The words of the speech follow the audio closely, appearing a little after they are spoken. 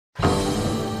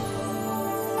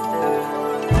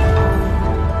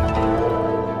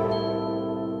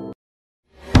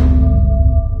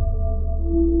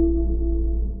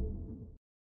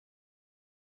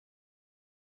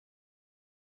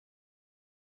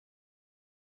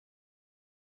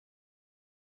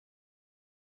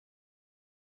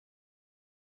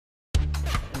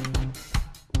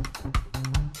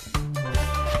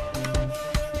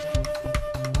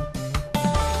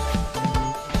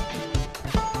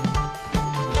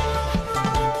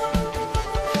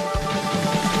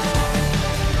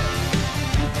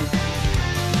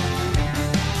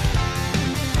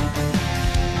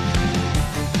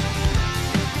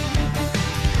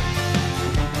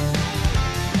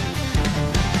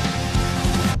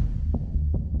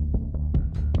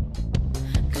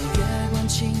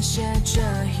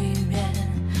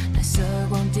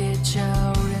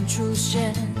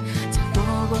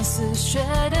血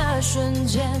的瞬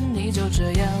间，你就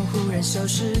这样忽然消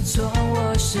失从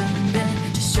我身边。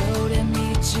这修炼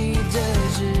秘籍的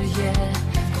日夜，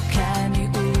拨开你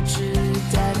无知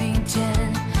待明天。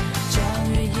将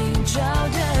月映照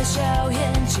的笑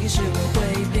颜，其实我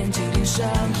会遍体鳞伤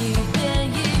一遍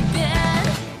一遍。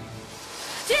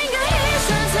天各一瞬，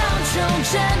苍穹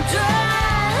斩断。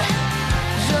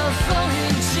若风云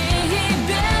轻易变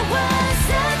幻，散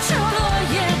出落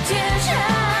叶点燃。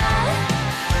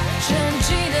沉寂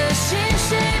的心谁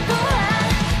不安？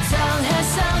沧海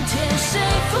桑田谁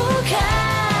俯瞰？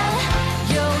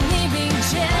有你并肩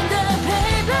的陪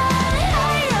伴，爱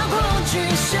让恐惧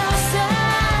消散。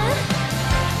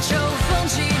秋风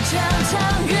起，将苍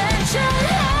原震撼。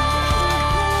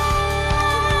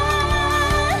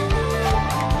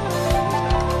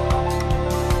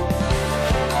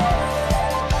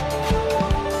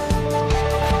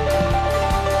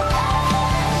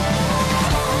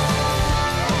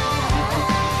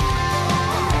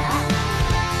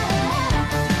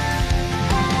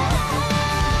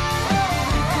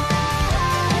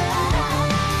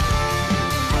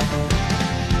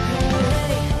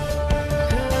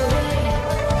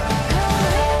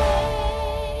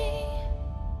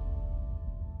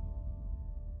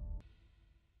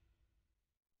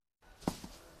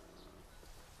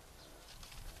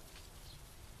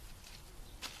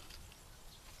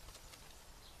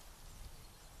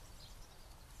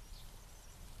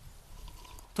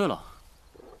对了，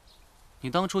你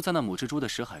当初在那母蜘蛛的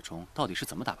识海中，到底是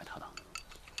怎么打败它的？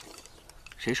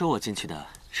谁说我进去的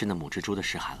是那母蜘蛛的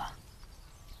识海了？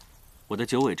我的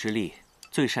九尾之力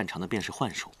最擅长的便是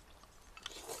幻术，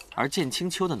而剑清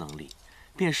秋的能力，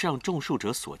便是让种树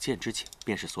者所见之景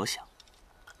便是所想。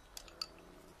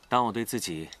当我对自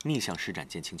己逆向施展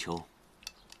剑清秋，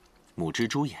母蜘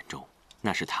蛛眼中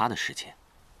那是他的世界，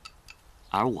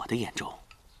而我的眼中，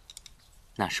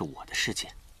那是我的世界。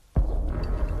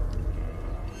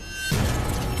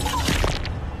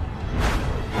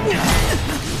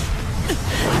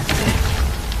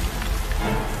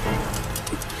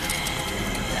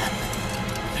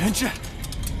 梅元志，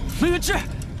梅元志，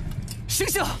醒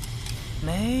醒！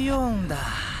没用的，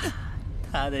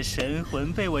他的神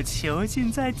魂被我囚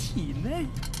禁在体内，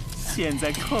现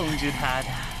在控制他的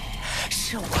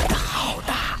是我的好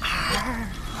大儿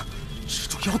蜘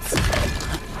蛛妖子！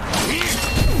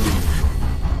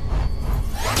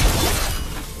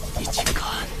你竟敢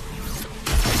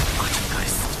把这该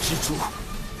死的蜘蛛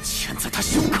嵌在他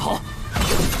胸口，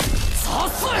砸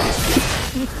碎！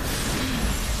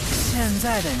现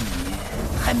在的你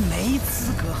还没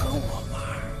资格和我玩，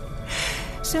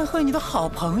先和你的好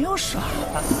朋友耍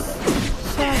吧。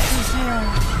下次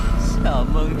见，小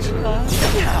孟川。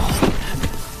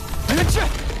梅元志，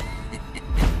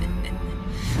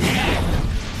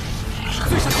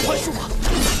最擅长幻术吗？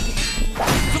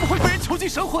怎么会被人囚禁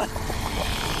神魂？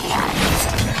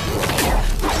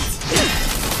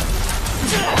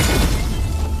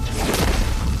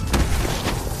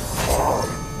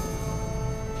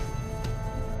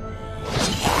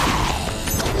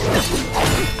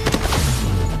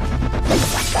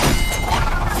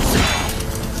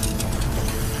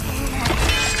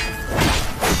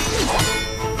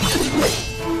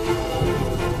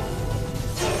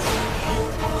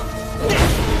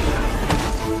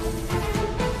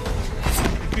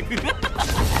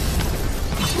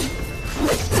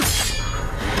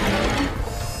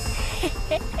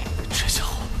 这家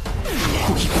伙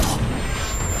故意不动。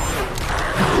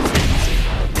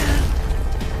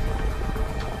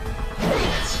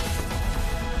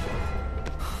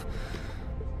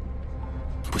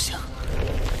不行，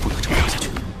不能这么打下去，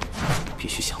必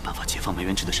须想办法解放梅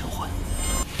元志的神魂。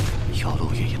妖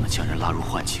漏月也能将人拉入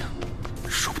幻境，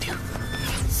说不定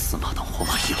死马当活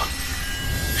马医了。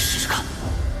试试看。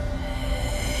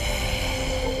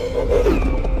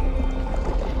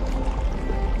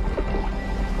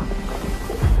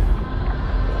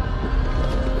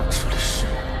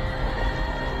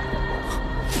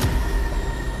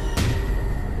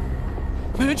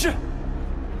 梅元志，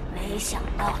没想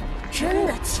到真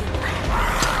的进来了。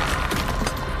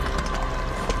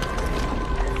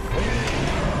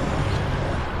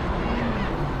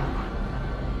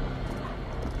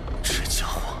这家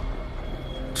伙，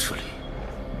这里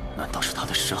难道是他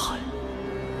的识海？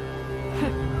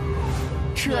哼，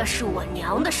这是我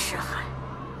娘的识海，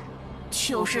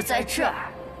就是在这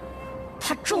儿，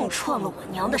他重创了我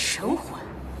娘的神魂。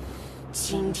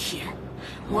今天。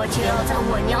 我就要在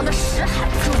我娘的识海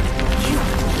中用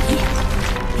你，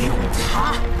用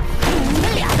它，用你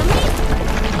们俩的命，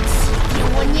祭奠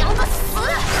我娘的死！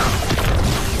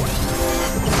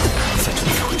在这里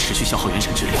才会持续消耗元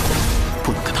神之力，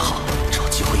不能跟他耗，找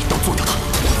机会一刀做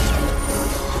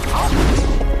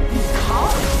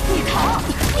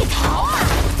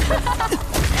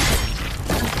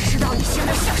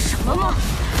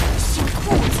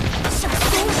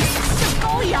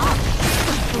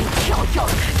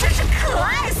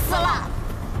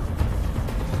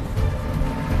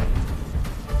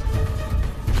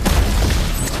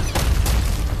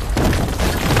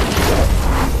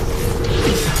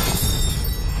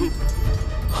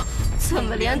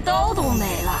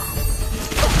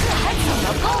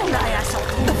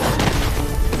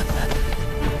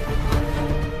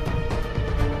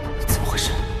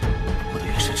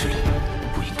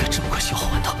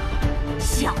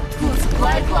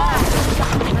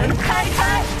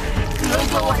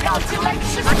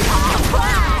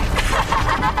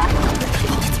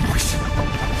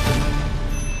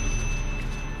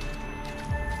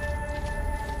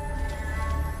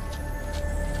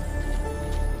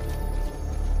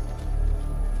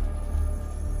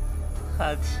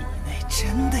上体内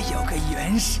真的有个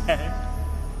元神，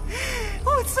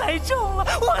我猜中了，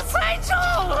我猜中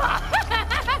了！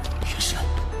元神，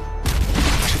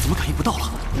这怎么感应不到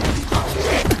了？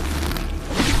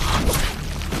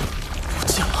不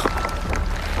见了！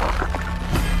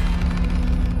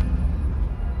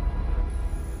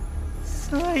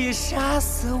所以杀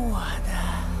死我的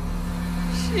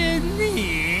是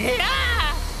你呀！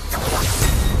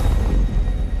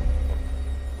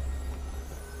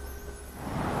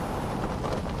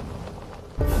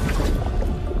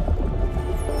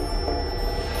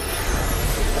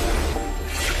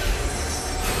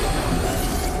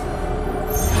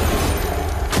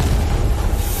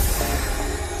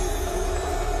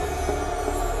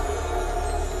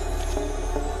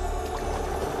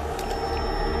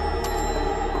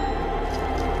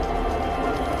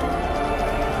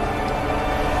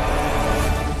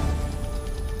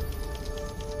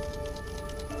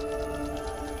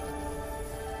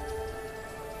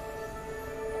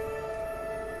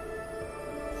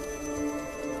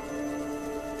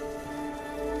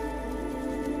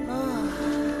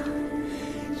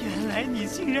 你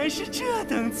竟然是这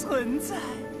等存在，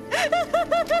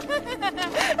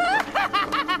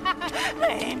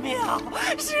美妙，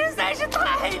实在是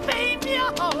太美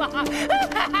妙了。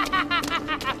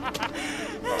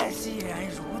既然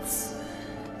如此，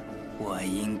我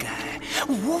应该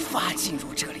无法进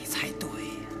入这里才对。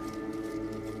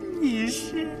你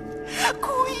是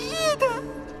故意的。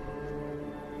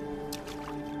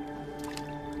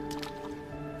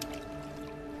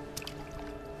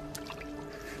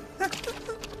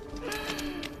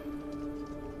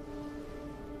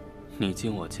 你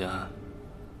进我家，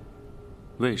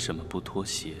为什么不脱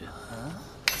鞋？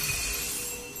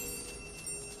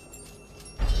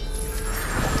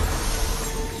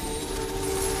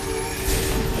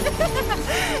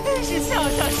是巧巧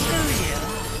失礼了，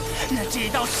那这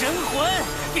道神魂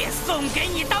便送给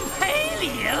你当赔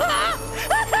礼了。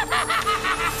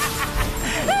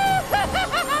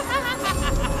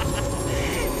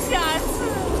下次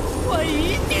我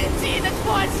一定记得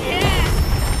脱鞋。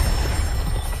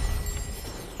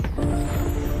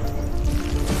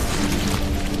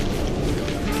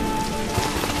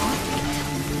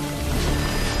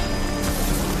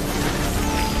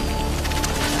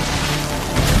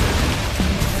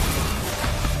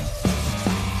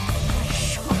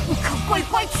 乖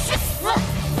乖去死！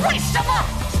为什么？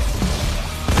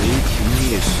雷霆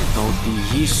灭世刀第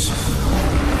一式，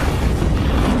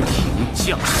雷霆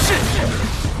降世。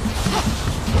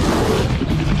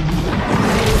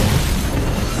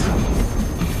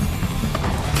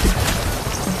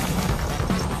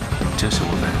这是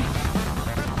我们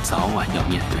早晚要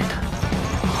面对的。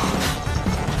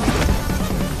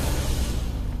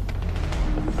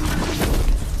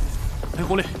黑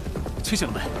狐狸，清醒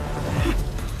了没？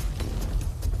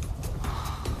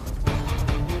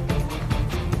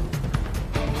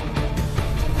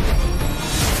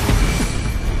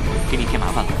 给你添麻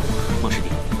烦了，孟师弟。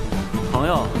朋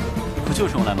友，不就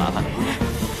是用来麻烦的？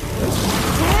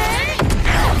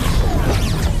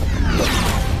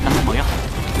那怎么样？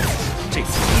这次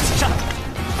我们一起上！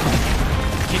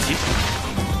一起！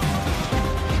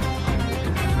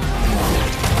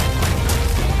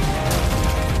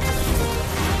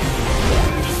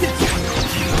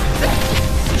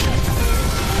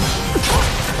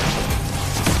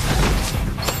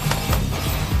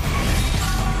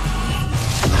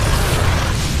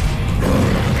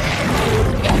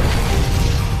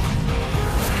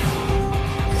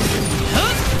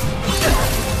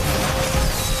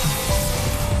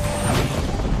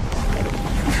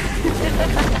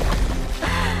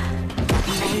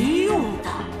没用的，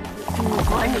不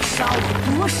管你杀我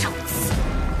多少次，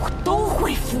我都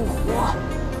会复活。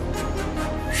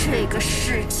这个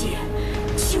世界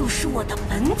就是我的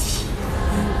本体，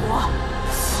我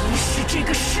即是这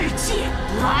个世界。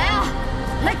来啊，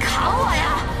来砍我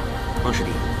呀！孟师弟，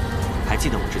还记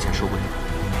得我之前说过的吗？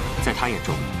在他眼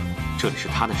中，这里是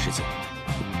他的世界；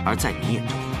而在你眼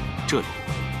中，这里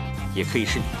也可以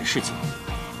是你的世界，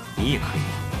你也可以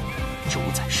主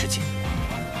宰世界。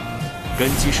根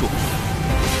基树，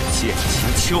剑清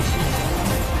秋。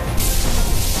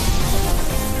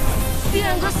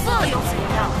变个色又怎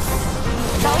样？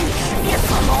当你是变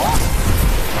色龙？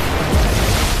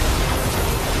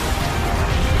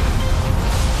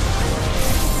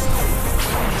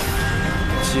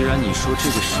既然你说这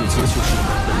个世界就是你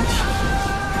的本体，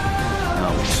那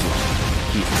我就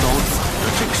一刀宰了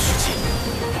这个世界。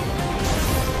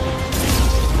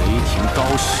雷霆刀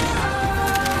式，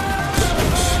只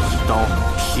是一刀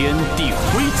天地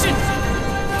灰烬。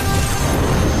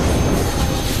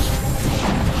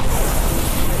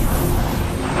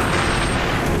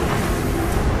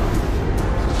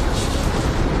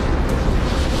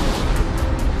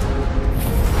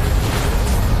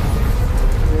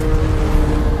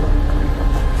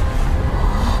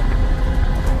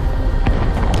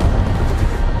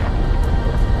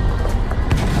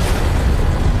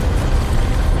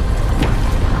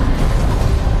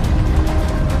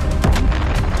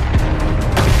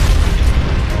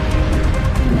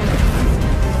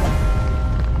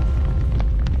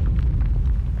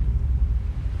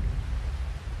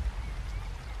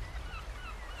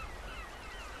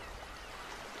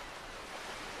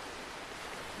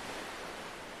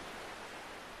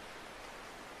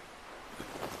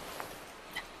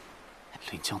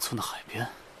临江村的海边，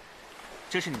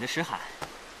这是你的识海，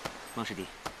孟师弟。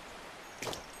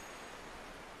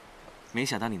没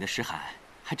想到你的识海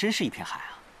还真是一片海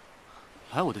啊！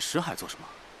来我的识海做什么？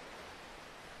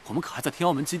我们可还在天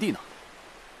妖门基地呢。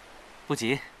不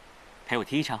急，陪我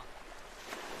踢一场。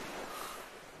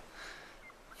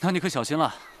那你可小心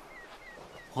了，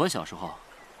我小时候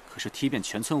可是踢遍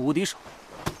全村无敌手。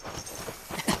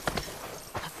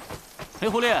黑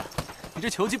狐狸，你这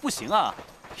球技不行啊，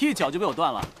一脚就被我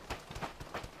断了。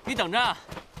你等着。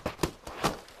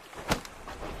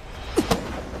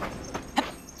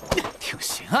挺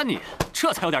行啊你，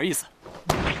这才有点意思。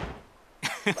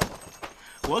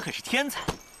我可是天才。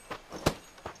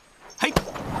嘿，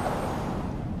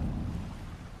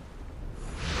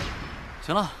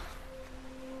行了，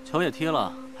球也踢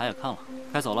了，牌也看了，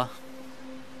该走了。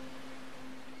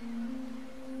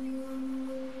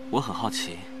我很好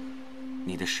奇，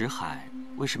你的识海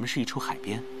为什么是一处海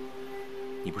边？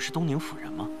你不是东宁府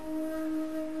人吗？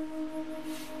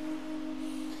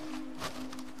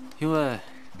因为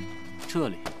这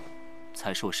里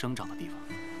才是我生长的地方。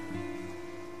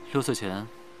6岁前，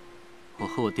我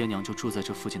和我爹娘就住在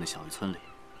这附近的小渔村里。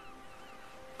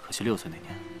可惜6岁那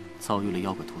年，遭遇了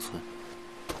妖鬼屠村，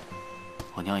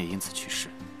我娘也因此去世。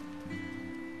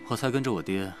我才跟着我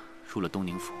爹入了东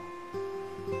宁府，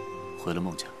回了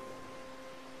孟家。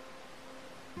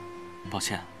抱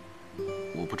歉，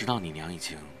我不知道你娘已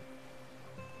经……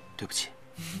对不起。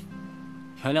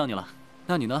原谅你了。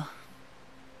那你呢？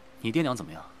你爹娘怎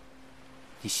么样？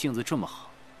你性子这么好，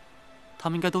他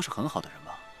们应该都是很好的人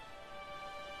吧？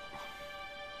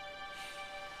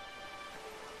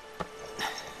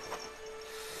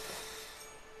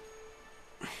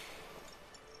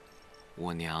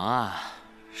我娘啊，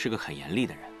是个很严厉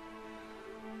的人。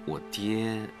我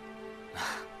爹，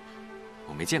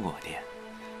我没见过我爹。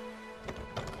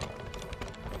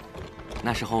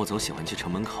那时候我总喜欢去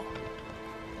城门口。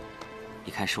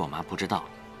一开始我妈不知道，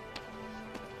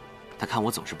她看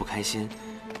我总是不开心，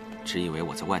只以为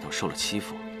我在外头受了欺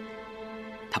负。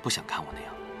她不想看我那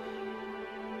样，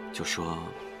就说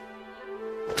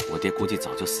我爹估计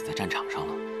早就死在战场上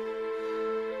了。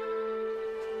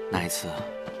那一次，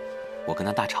我跟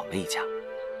他大吵了一架。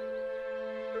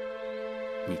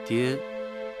你爹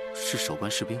是守关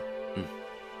士兵？嗯，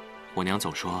我娘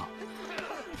总说，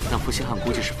那负心汉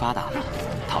估计是发达了，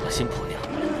讨了新婆娘，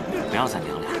不要再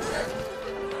娘俩。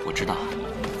我知道，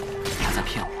他在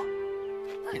骗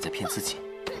我，也在骗自己。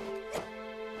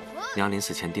娘临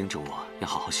死前叮嘱我要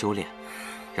好好修炼，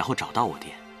然后找到我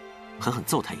爹，狠狠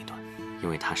揍他一顿，因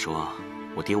为他说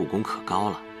我爹武功可高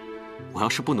了，我要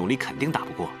是不努力，肯定打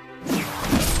不过。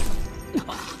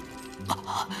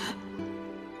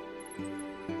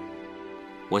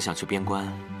我想去边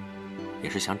关，也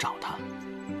是想找他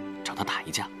打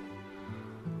一架。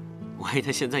万一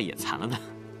他现在也残了呢？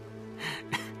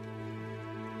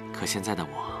可现在的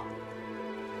我，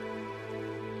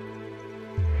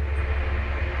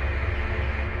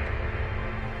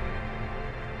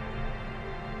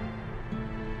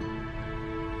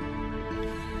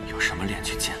有什么脸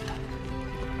去见他？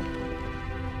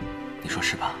你说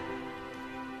是吧？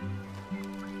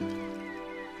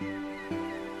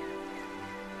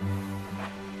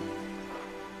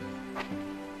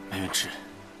梅远志，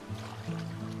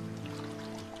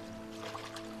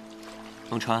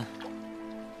孟川，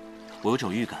我有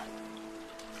种预感，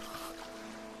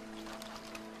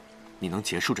你能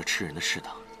结束这吃人的世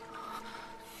道。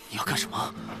你要干什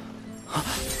么？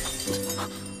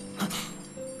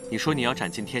你说你要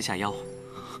斩尽天下妖，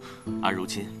而如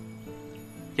今，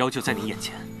妖就在你眼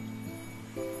前，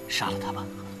杀了他吧。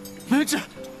梅远志，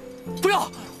不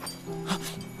要！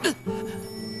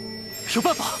有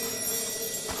办法，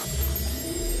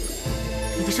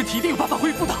你的身体一定有办法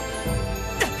恢复的。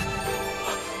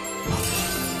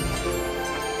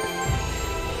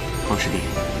孟师弟，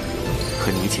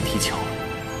和你一起踢球，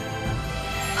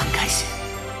很开心。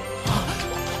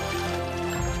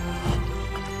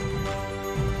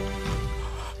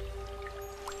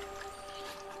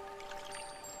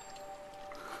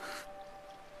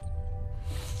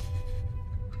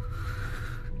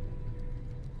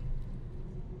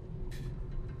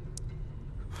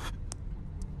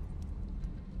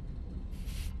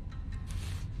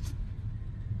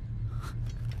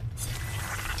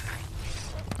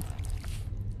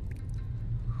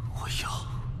我要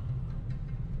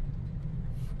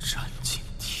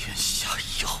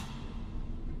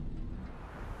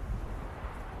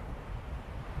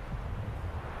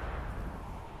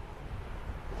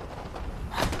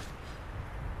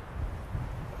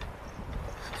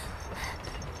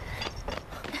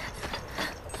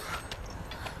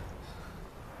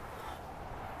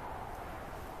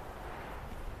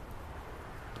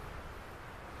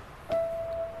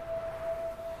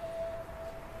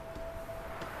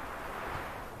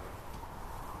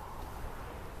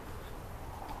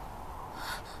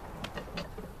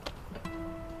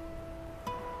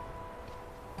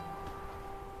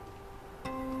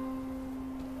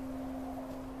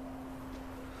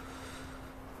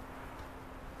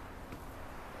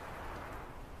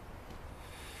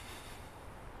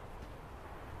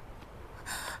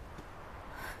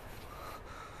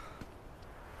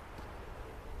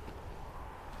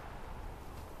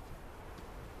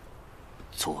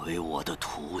作为我的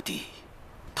徒弟，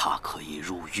他可以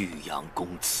入玉阳宫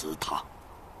祠堂。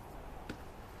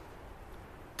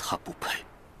他不配。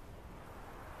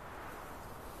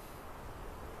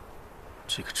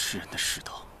这个吃人的世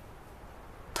道，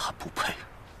他不配。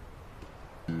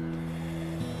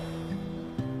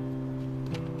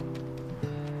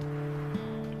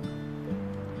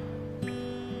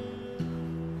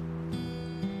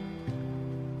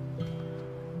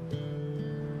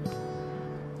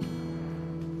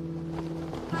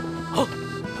好。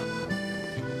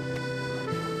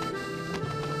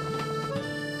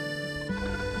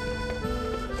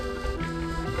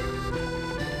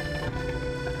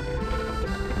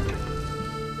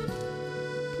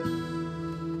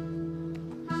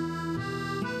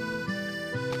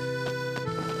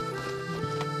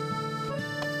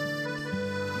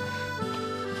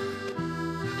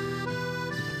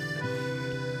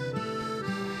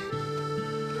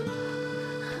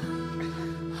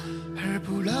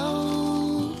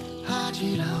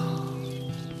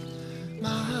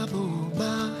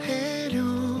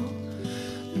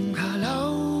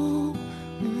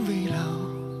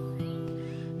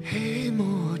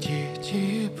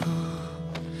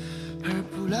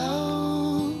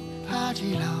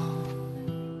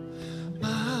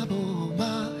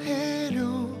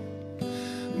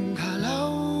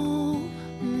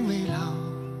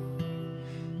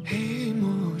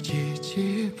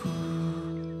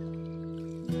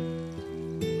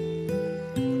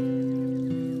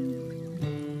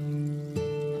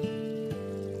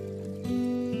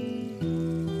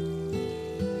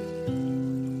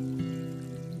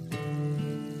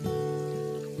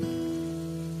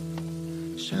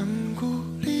山谷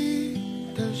里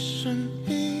的声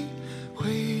音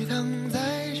回荡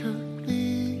在这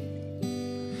里，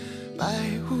白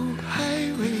雾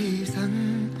还未散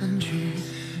去，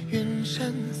远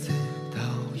山似倒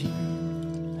影。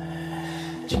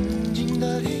静静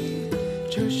地听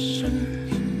这声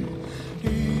音，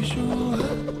绿树和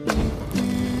密语，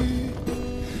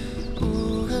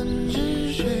无根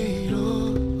之水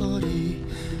落地，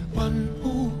万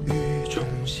物与冲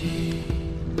洗。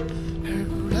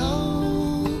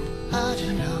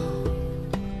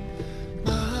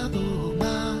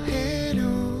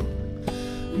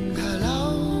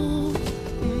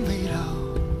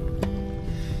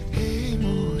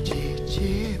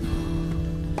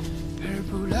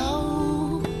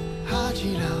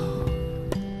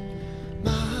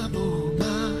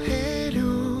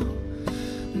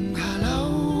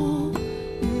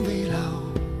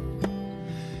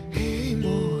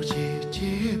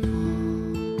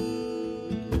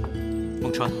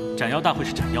 孟川，斩妖大会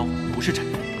是斩妖，不是斩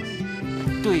人。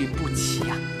对不起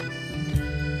呀。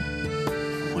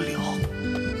无聊。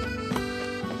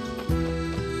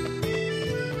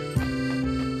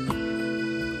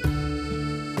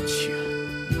雪，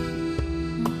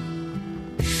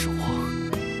是我。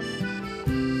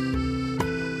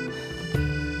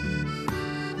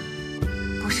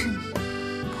不是你，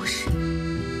不是。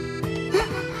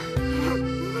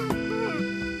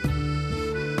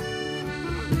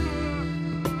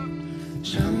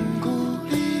 山谷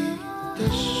里的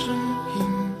声音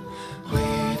回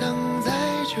荡在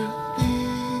这里，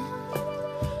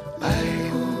白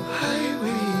雾还未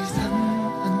散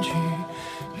去，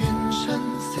远山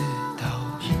似倒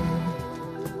影。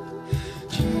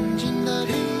静静地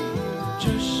听这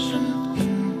声音，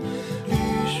绿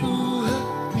树和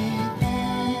密语，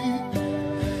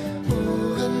无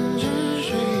根之水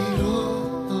落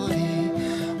地，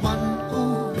万物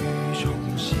与冲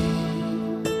洗。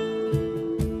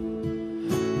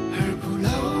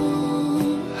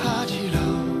 哈基老，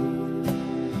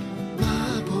马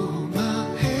布马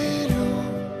黑流，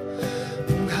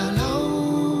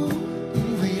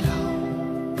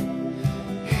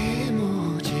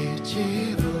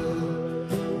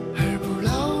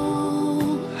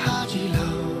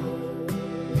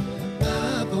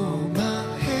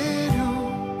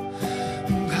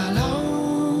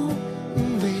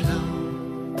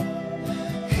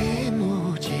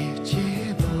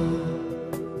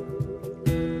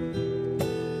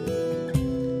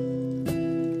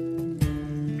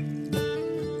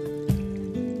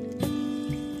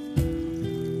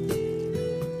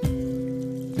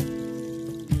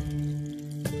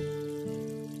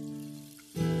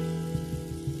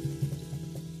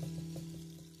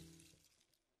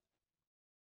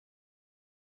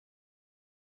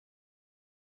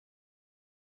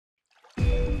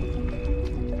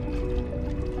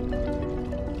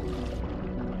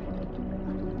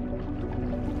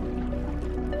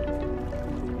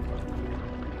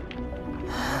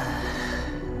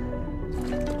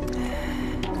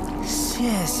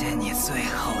谢谢你最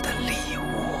后的礼物。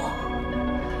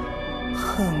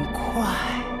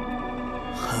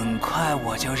很快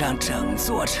我就让整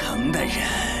座城的人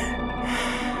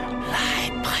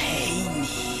来陪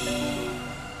你。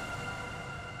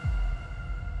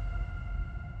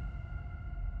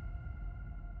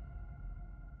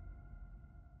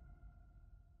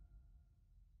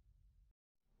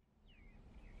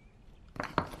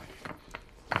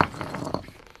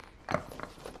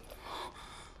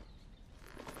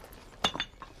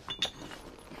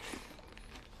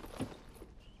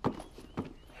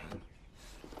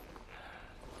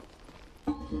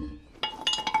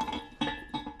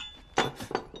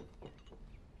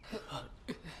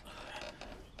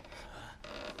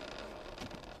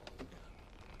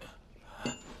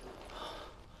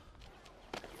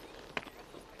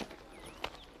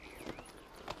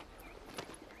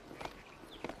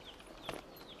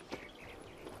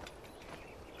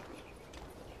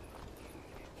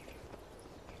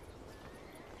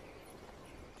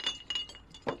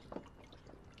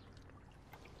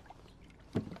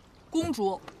公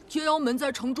主，天妖门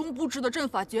在城中布置的阵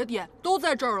法节点都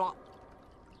在这儿了。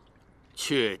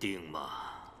确定吗？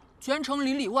全城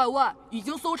里里外外已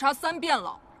经搜查3遍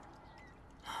了。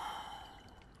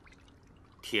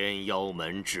天妖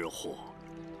门之祸，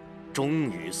终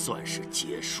于算是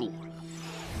结束了，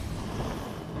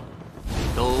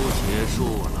都结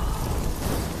束了。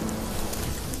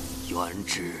元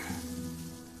之。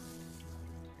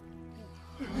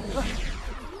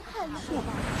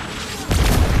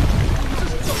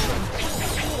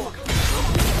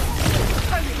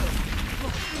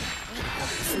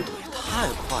速度也太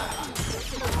快了！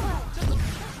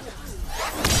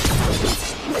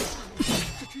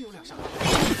这只有2下。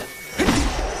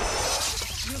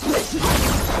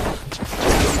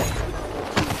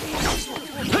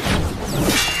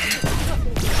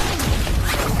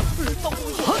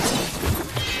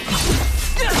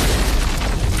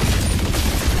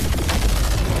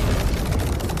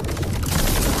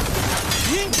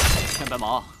天白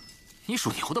毛，你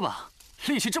属牛的吧？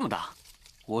力气这么大。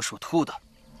我属兔的。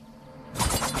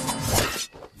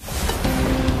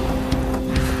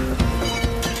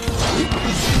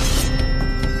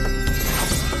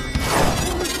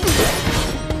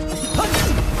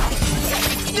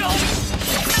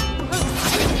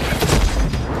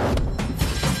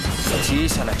接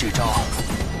下来这招，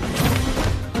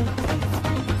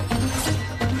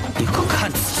你可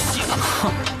看仔细了。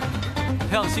哼，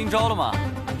亮新招了吗？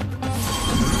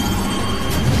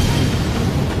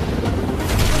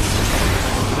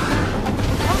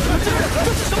这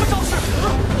是什么招式？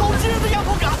好惊人的压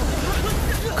迫感！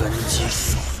根基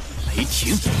术，雷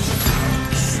霆，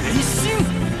玄星。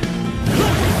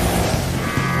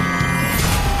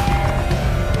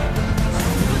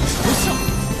不上。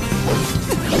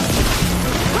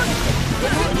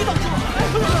你挡住了！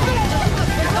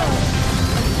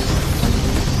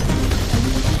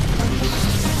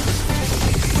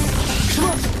什么？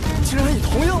竟然以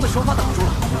同样的手法挡住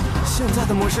了！现在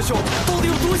的魔师兄到底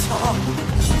有多强啊？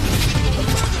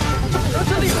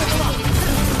这厉害了！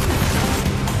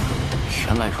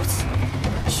原来如此，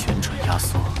旋转压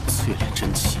缩，淬炼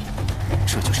真气，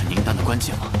这就是凝丹的关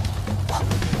键吗？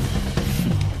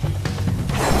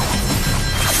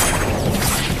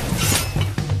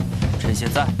趁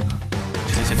现在，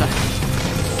趁现在。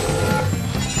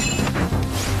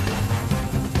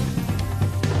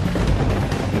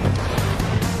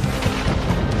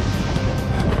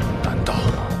难道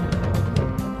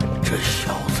这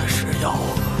小子是要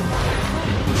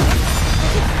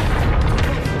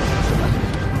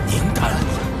凝丹？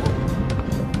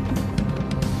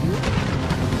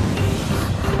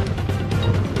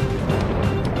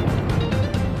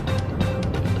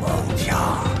王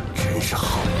家真是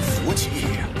好福气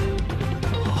呀！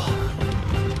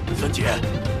三姐，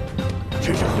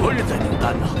这是何人在凝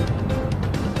丹呢？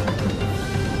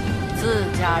自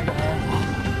家人。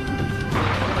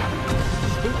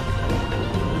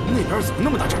那边怎么那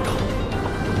么大阵仗？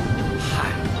嗨，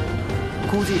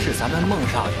估计是咱们孟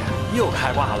少爷又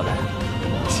开挂了呗，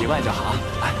习惯就好。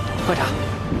来，喝茶。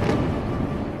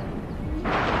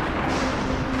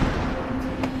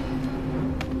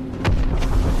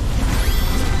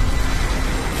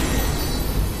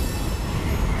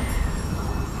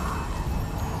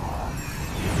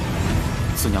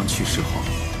自娘去世后，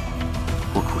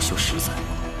我苦修10载，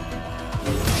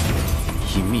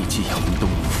以秘技养灵东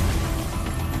灵府，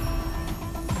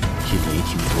以雷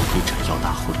霆夺魁斩妖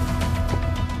大会，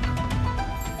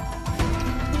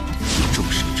以众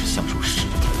神之相入室，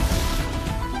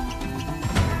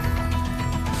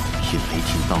以雷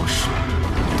霆刀式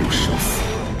渡生死。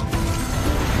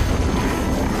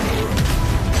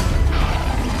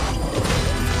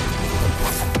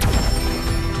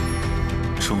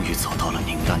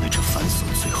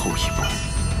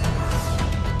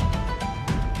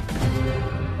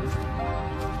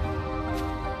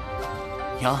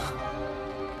娘，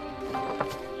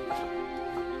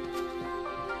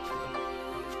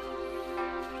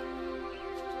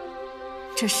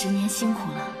这10年辛苦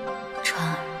了，川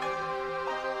儿。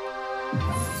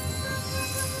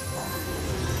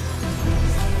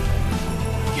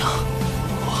娘，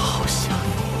我好想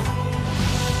你。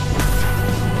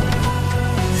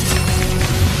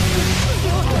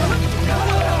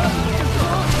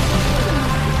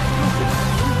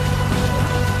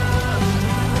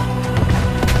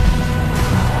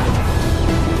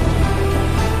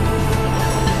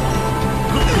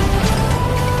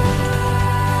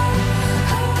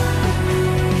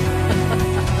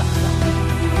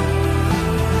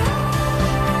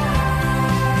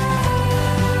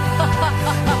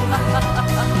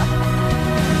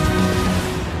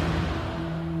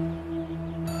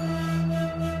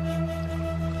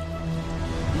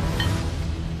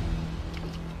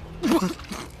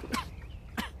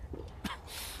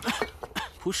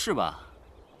 不是吧？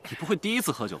你不会第一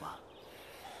次喝酒吧？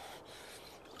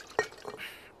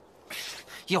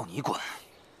要你管！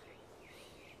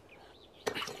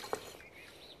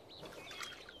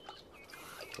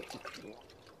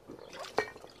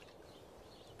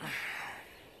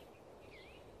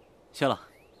谢了。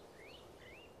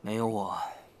没有我，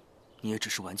你也只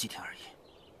是玩几天而已。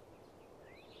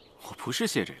我不是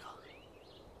谢这个。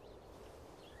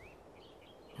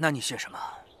那你谢什么？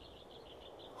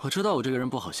 我知道我这个人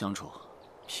不好相处，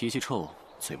脾气臭，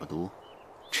嘴巴毒。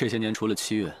这些年除了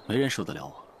7月，没人受得了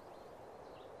我。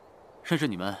认识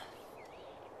你们，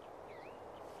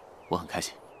我很开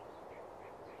心。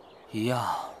一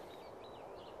样。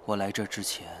我来这之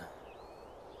前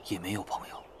也没有朋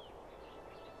友。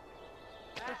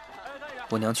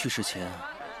我娘去世前，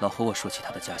老和我说起她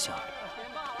的家乡。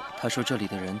她说这里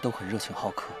的人都很热情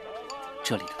好客，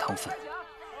这里的汤粉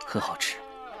很好吃。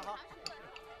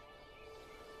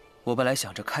 我本来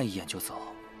想着看一眼就走，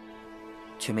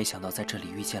却没想到在这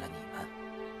里遇见了你们。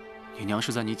你娘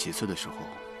是在你几岁的时候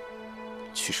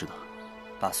去世的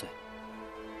？8岁。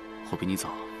我比你早，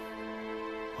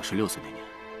我是6岁那年。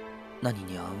那你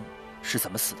娘是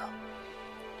怎么死的？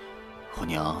我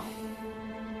娘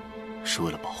是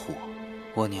为了保护我。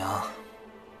我娘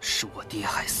是我爹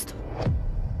害死的。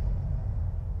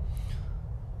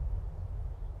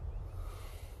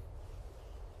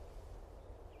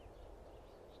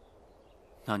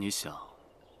 那你想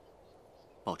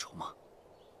报仇吗？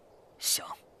想。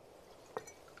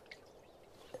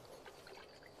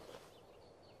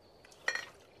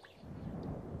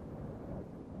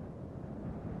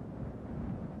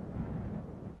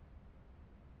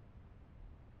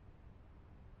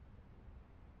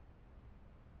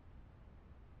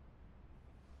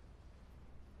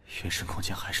原神空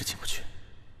间还是进不去，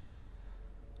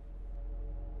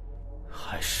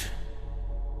还是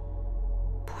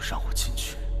不让我进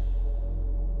去。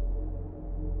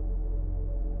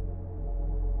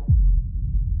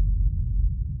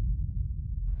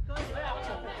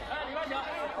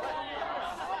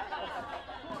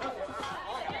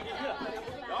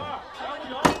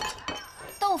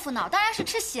 豆腐脑当然是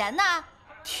吃咸的，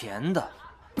甜的，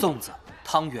粽子、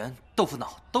汤圆、豆腐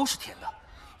脑都是甜的。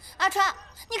阿川，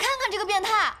你看看这个变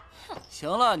态！行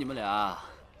了，你们俩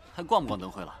还逛不逛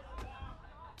灯会了？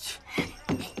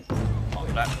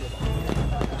来。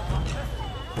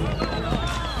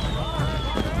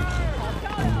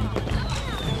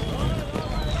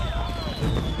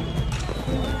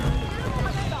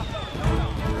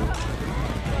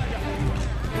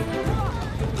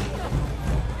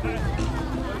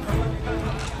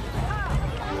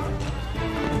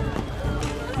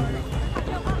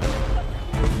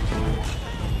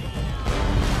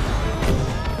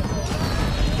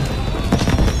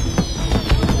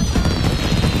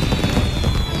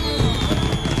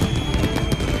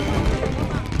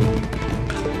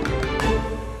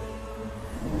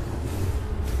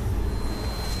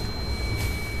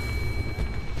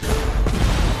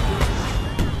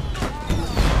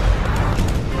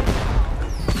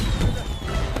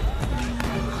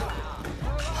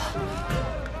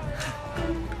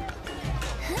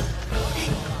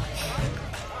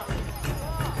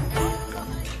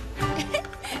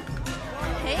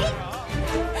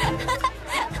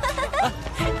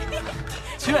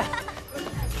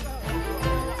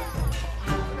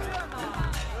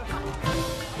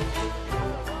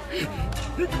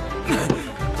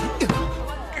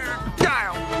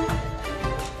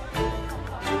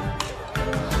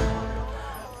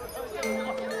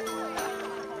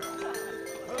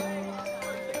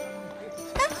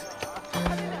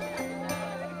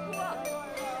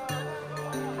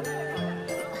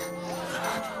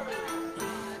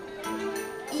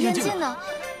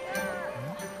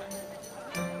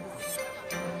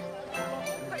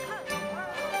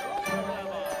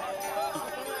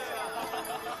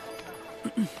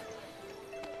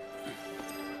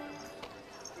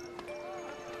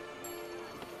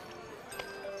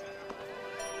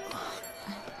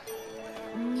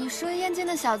蛇烟间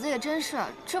的小子也真是，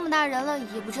这么大人了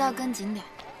也不知道跟紧点。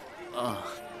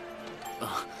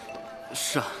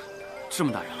是啊，这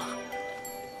么大人了。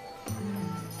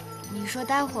你说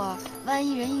待会儿万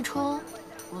一人一冲，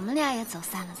我们俩也走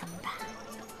散了怎么办？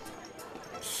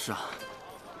是啊，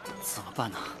怎么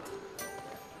办呢？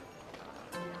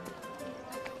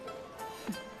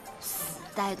死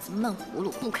呆子闷葫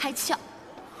芦不开窍。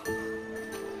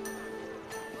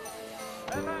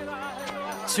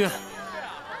去。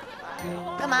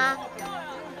干嘛？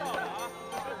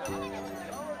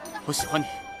我喜欢你。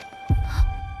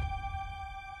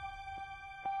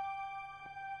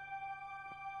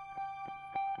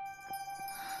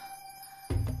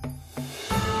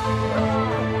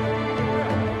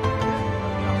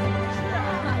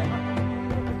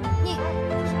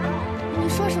你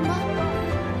说什么？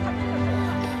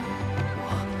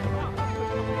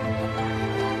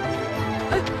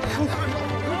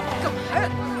干嘛呀？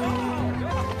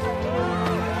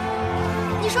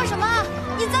你说什么？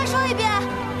你再说一遍。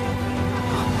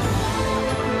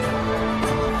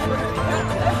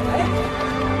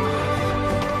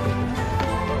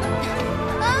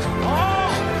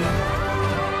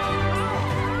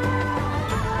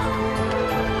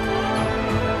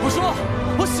我说，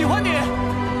我喜欢你，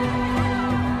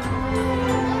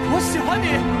我喜欢你，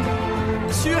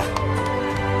许愿。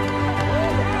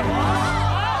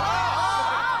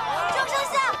郑生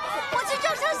香，我去郑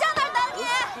生香那儿等你。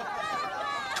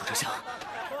郑生香。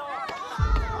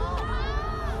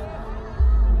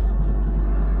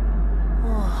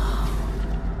哇，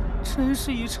真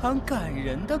是一场感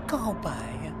人的告白呀！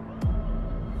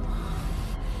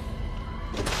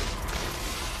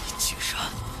你竟然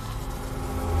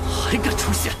还敢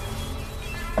出现！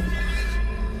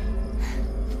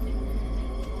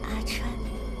阿川，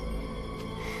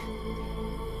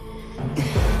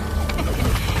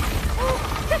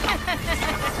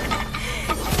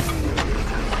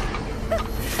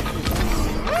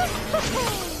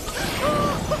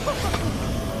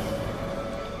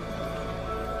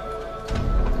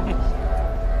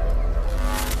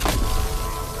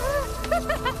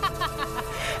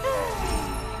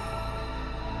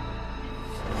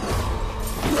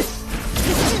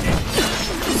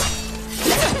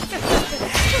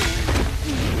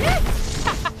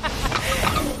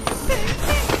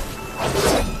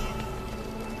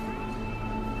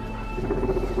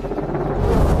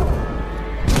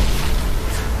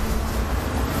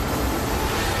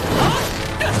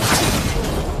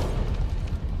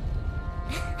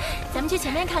咱们去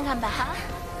前面看看吧。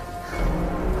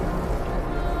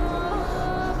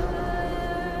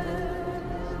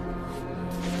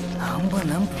能不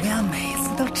能不要每次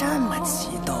都这么激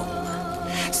动啊，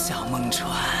小孟川？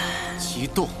激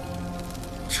动？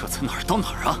这才哪儿到哪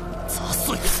儿啊！砸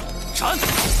碎，斩！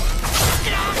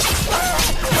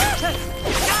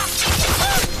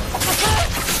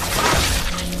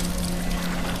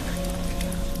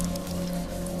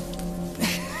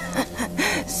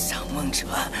小孟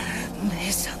川，没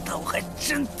想到我还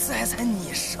真栽在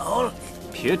你手里。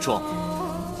别装，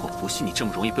我不信你这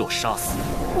么容易被我杀死。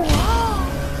哇！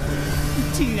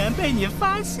竟然被你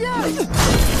发现了，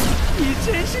你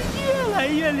真是越来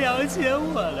越了解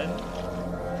我了呢。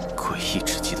诡异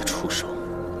之极的出手，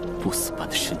不死般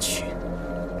的身躯，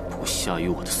不下于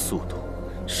我的速度，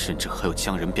甚至还有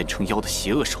将人变成妖的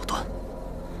邪恶手段。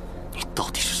你到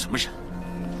底是什么人？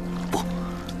不，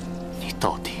你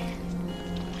到底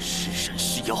是人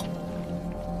是妖？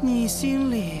你心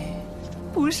里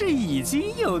不是已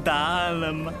经有答案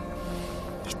了吗？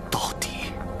你到底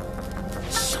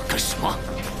想干什么？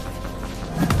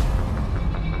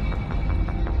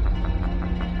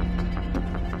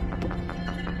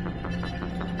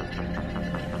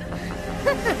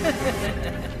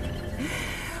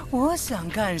我想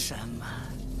干什么？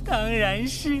当然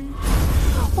是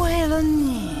为了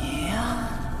你呀！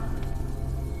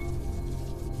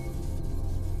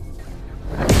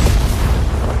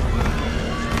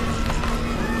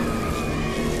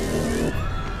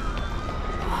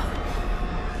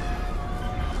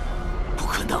不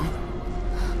可能！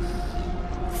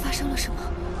发生了什么？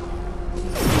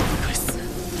该死！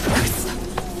该死！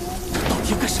他到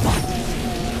底要干什么？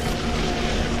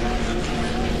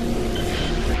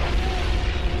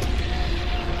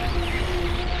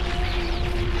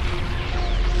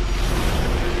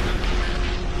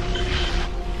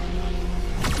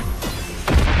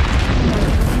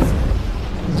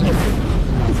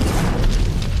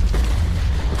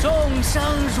众生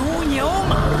如牛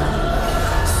马，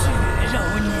血肉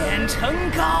碾成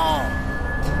膏，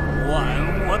万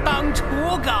物当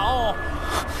刍稿，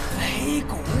擂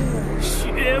鼓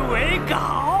血为稿。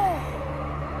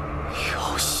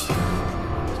妖邪，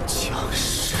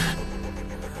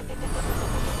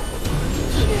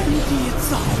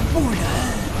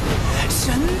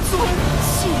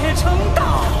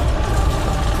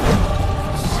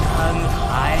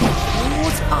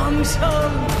生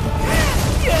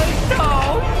也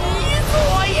少一座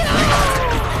呀！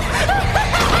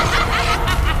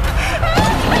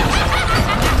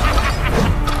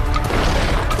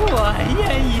晚宴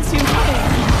已经备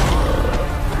好，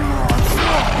落座，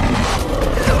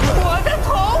我的同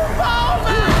胞们！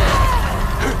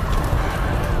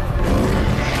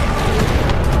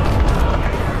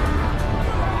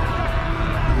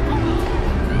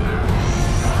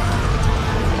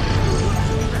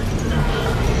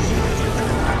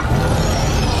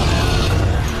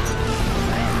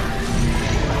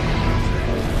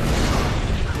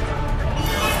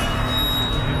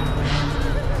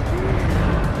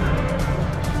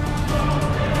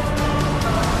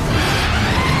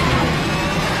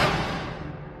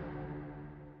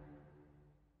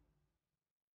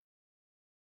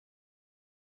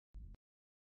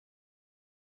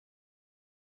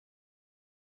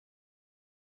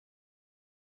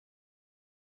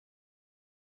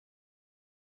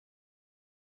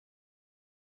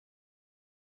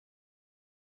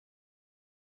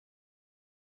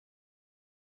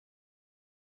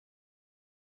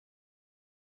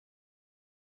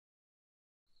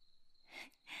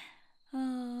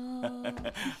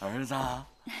 儿子，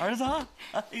儿子，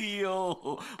哎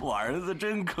呦，我儿子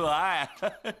真可爱。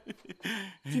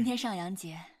今天上阳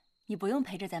节，你不用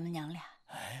陪着咱们娘俩，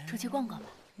出去逛逛吧。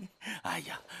哎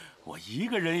呀，我一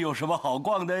个人有什么好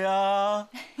逛的呀？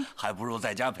还不如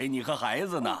在家陪你和孩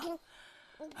子呢。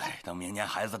哎，等明年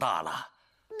孩子大了，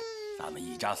咱们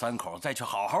一家三口再去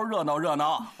好好热闹热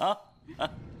闹啊！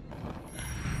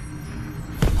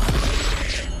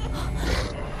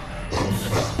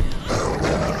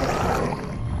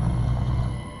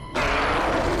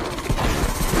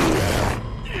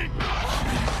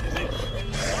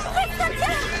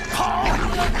跑！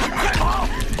快跑！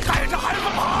带着孩子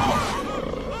跑！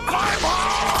快跑！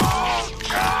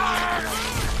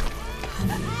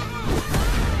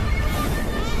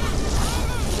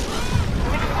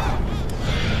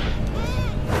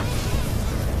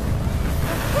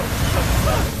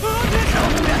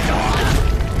别走！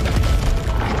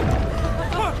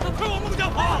快往孟家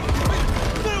跑！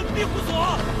那有庇护所！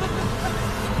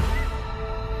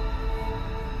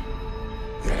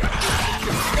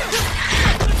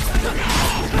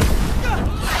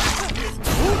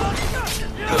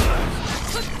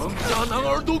 孟家男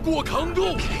儿都给我扛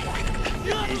住！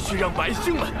必须让百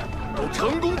姓们都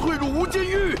成功退入无间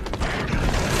狱！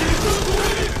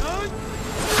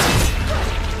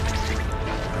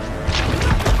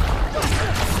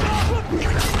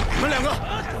你们两个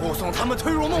护送他们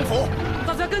退入孟府。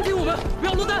大家跟紧我们，不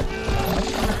要落单。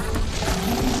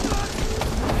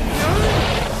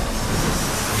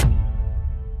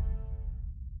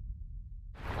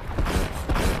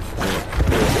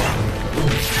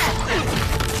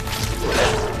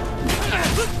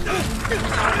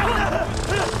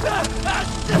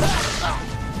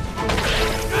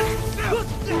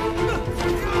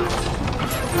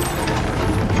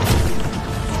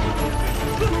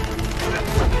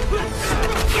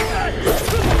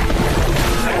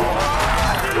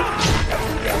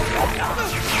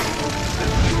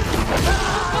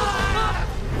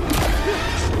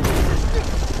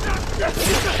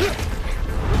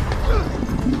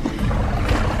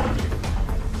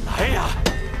 来呀，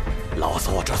老子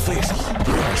我这岁数，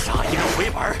杀一个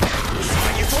回本，杀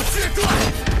一座血赚。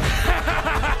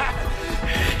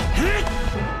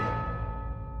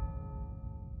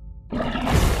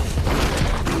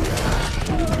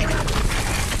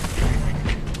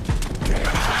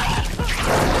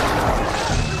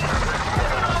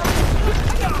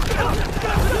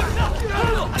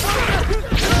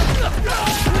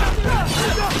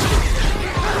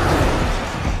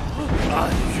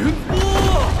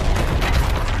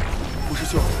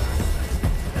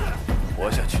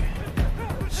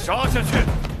杀下去！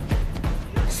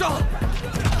杀！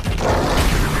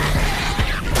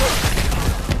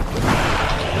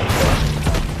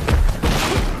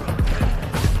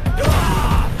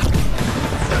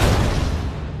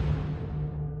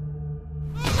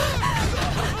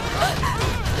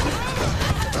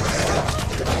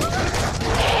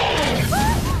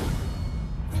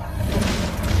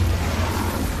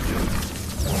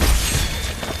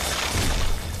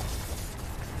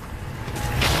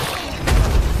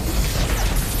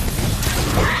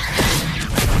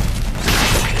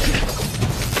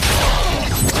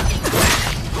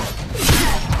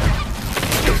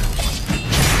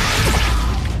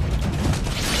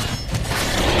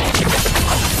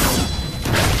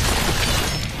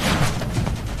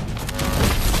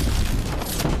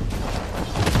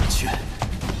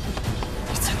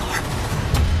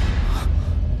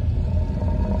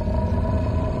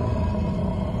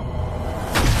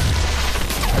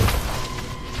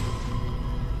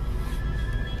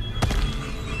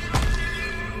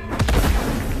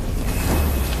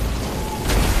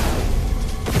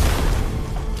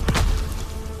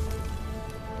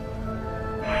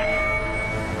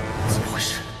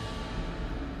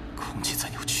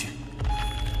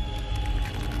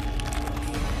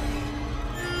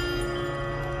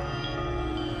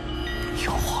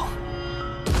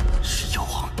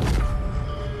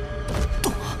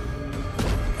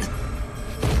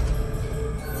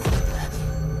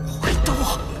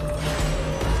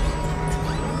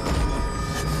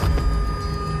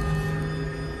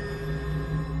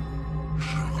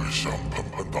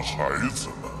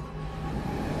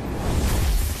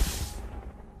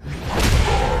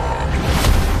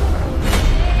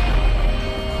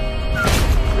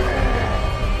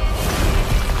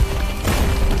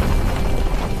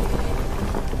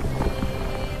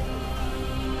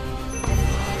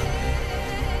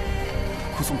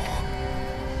姑祖母。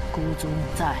姑祖母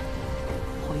在，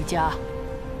回家，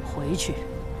回去，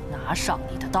拿上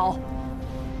你的刀。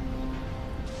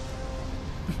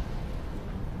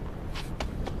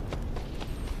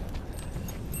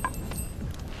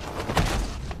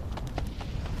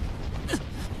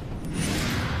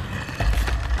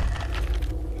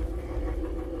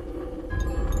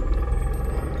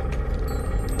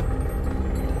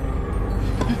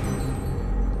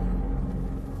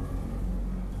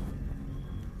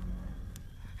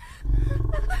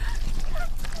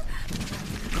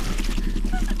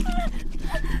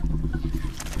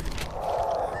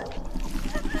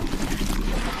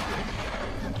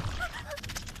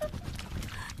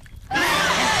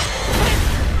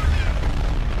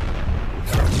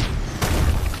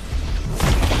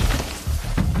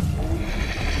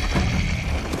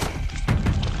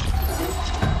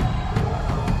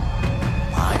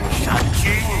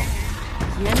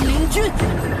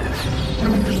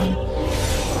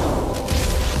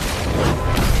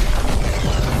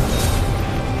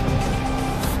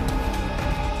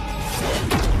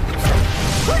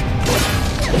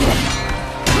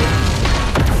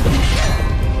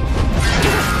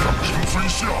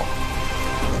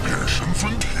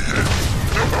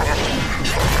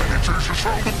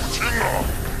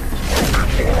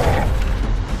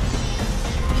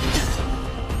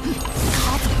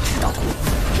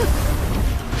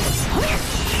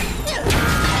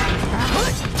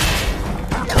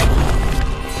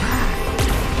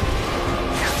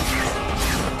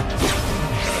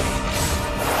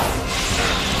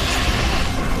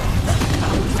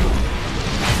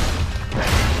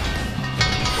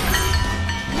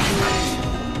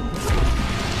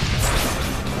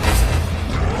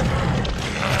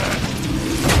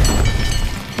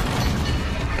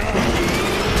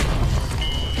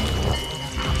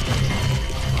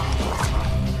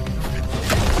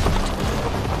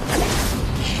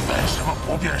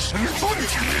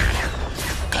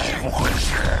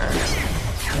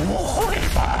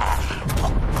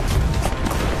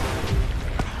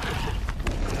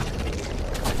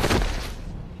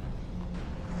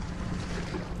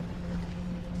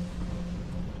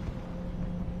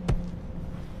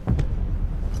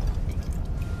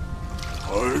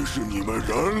是你们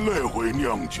人类会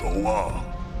酿酒啊！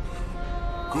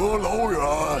隔老远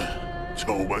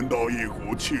就闻到一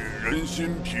股沁人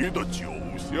心脾的酒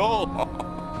香啊！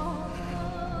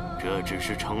这只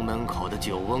是城门口的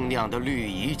酒翁酿的绿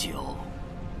蚁酒，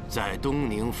在东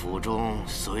宁府中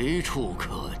随处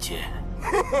可见。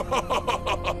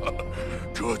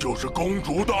这就是公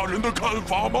主大人的看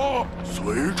法吗？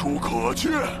随处可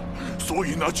见，所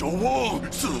以那酒翁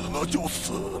死了就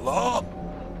死了。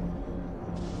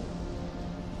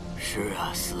 是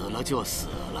啊，死了就死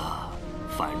了，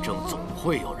反正总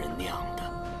会有人酿的。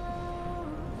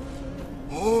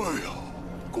哎呀，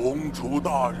公主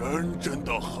大人真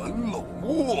的很冷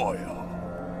漠呀，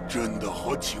真的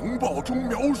和情报中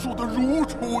描述的如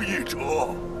出一辙。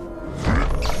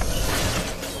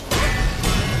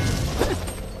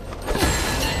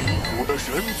我的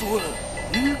神尊，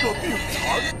一个病残，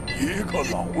一个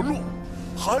老弱，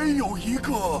还有一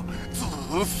个。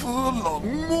 自私冷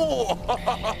漠，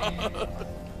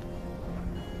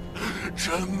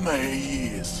真没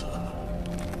意思。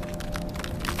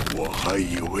我还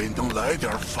以为能来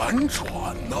点反转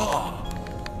呢。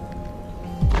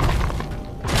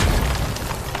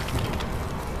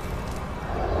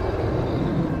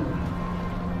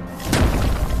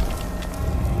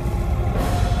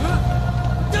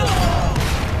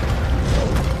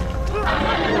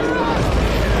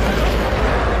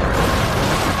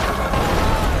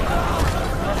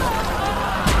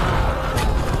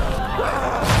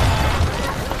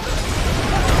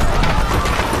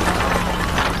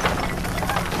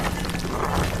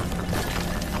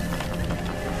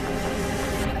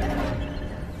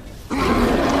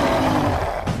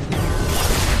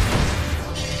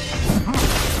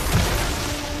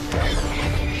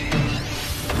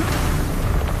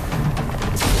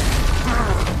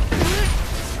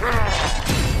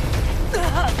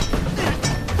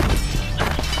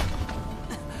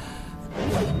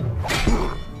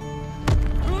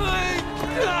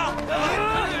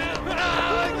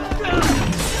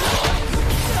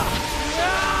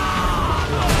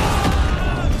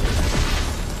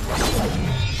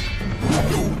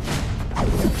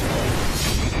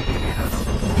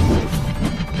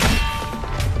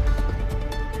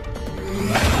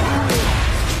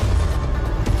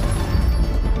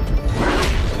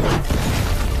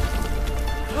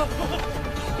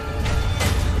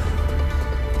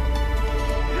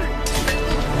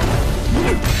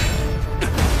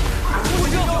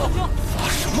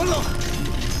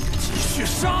去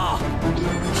杀！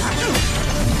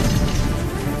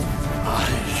暗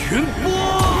云波，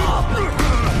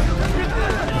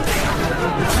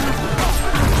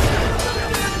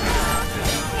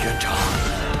院长，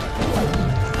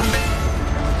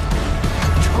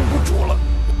撑不住了。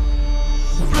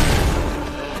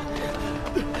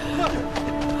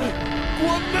我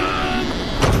们。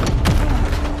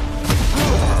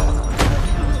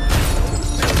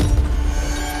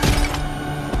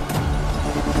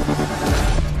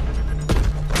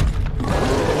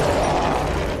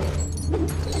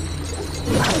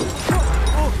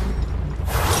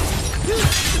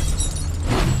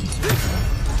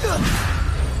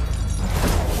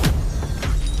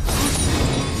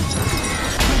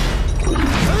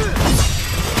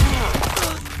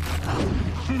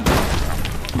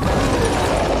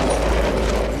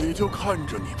 看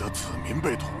着你的子民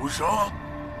被屠杀，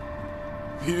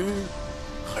您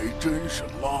还真是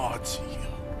垃圾呀！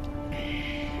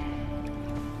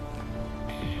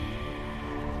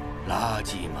垃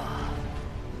圾吗？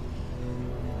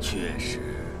确实，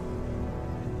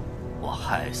我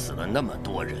害死了那么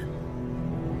多人，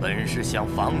本是想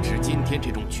防止今天这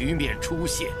种局面出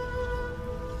现，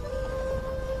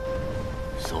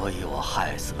所以我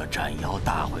害死了斩妖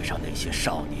大会上那些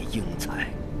少年英才。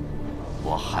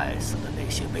 我害死了那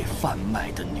些被贩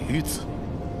卖的女子，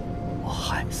我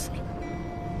害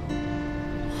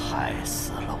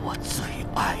死了我最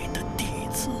爱的弟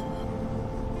子。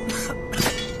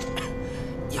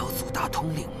妖族大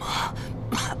统领吗？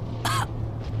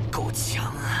够强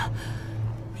啊！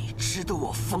你值得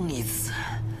我封一次。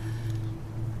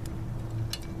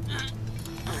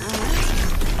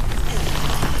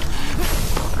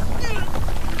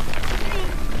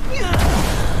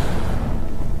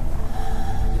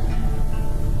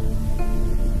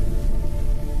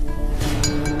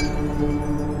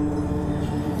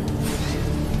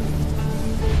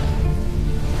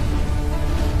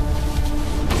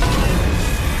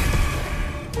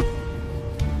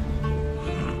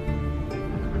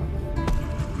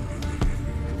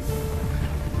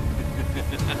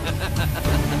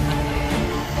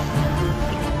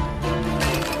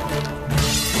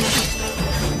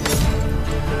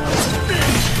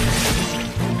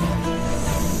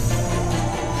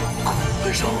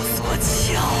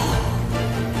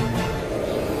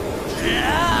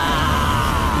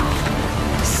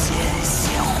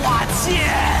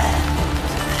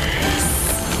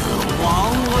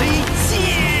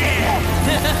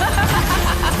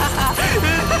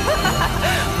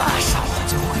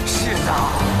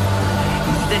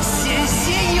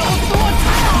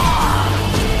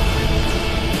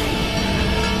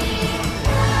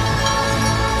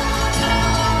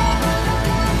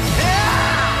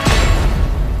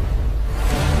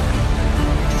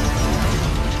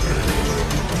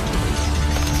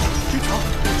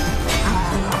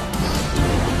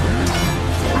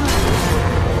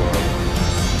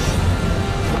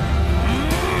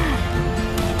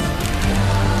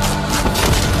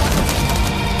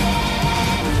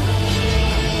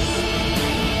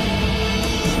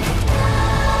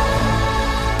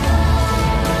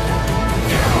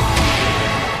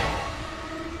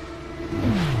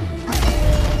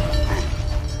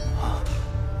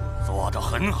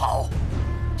 很好，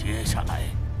接下来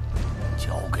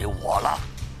交给我了。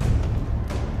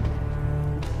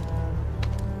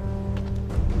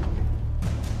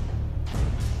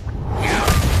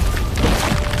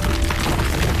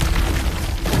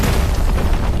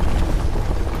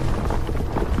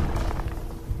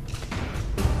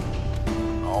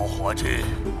老伙计，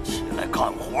起来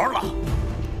干活了。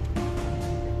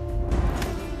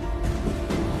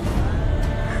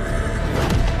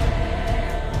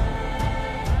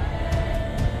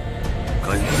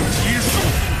 根基术，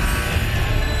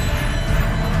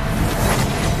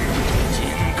金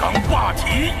刚霸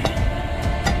体，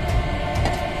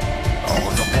老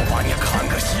子不把你砍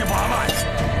个稀巴烂，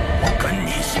我跟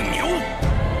你姓牛。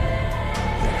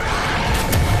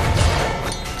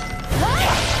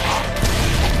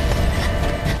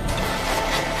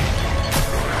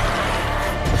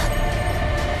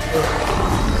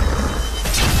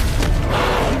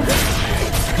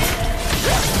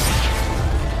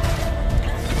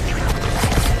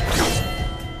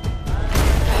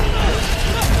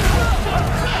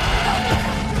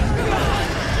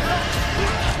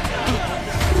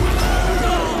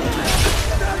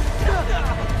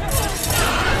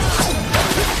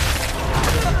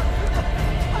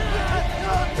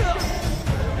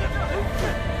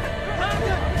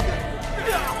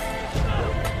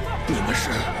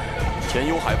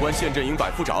县阵营百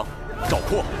夫长赵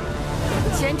括，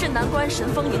前镇南关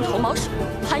神风营头毛使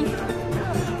潘宇，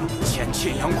前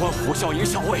沁阳关虎啸营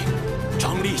校尉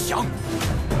张立祥。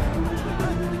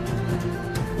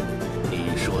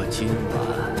你说今晚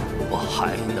我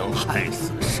还能害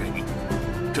死谁？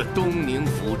这东宁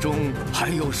府中还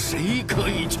有谁可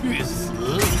以去死？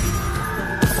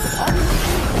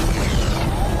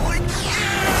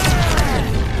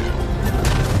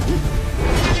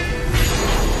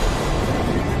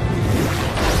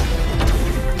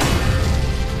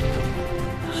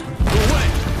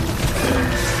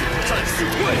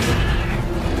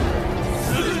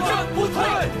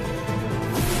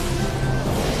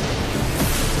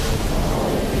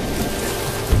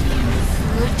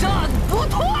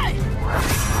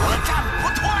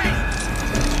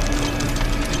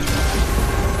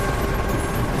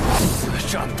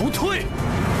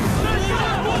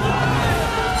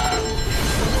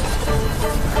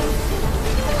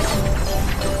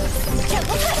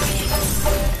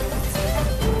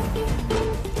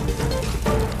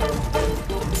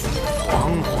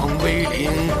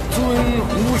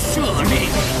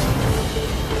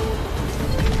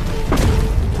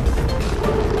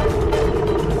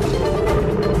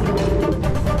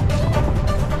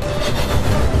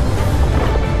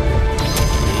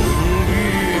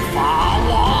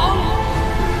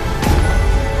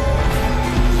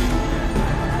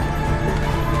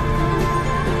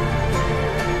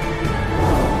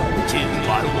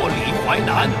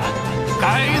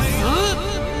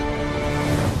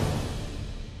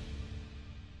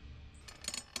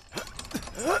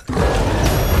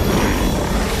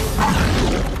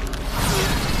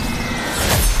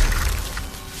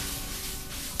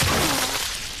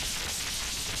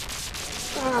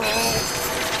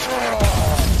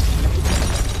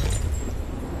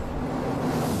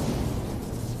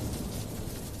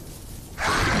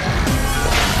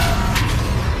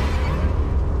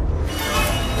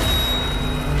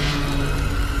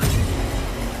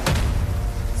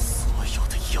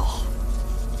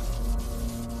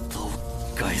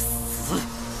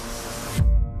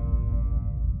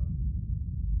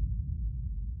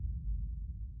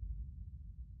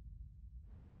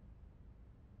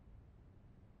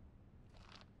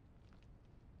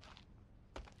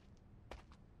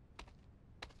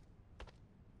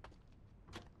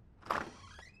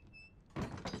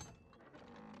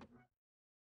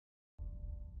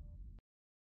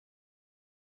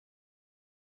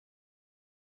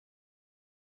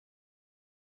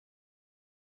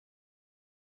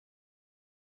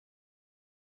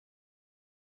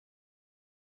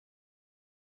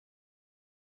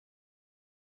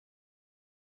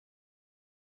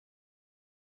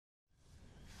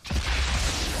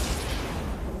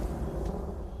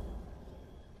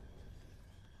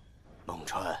孟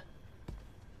川，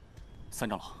三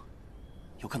长老，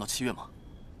有看到七月吗？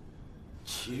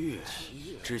七月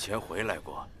之前回来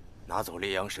过，拿走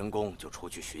烈阳神功就出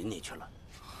去寻你去了。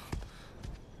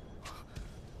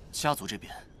家族这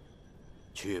边，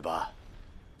去吧，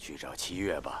去找七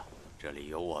月吧，这里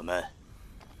有我们。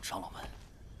长老们，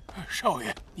少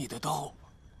爷，你的刀。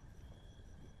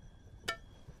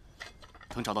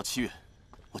等找到七月，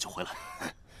我就回来。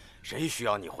谁需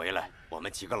要你回来？我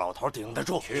们几个老头顶得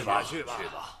住。去吧，去吧，去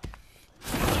吧。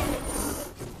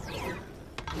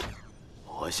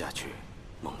活下去，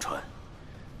孟川，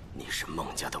你是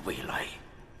孟家的未来。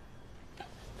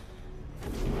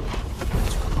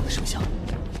据刚刚的声响，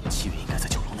七月应该在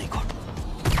酒楼那块儿。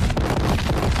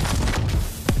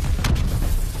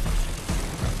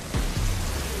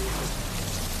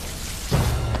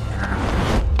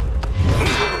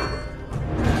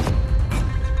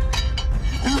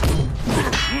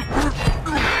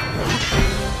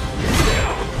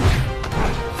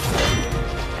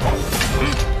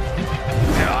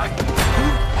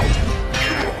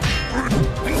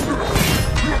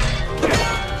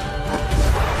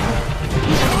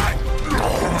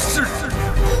是。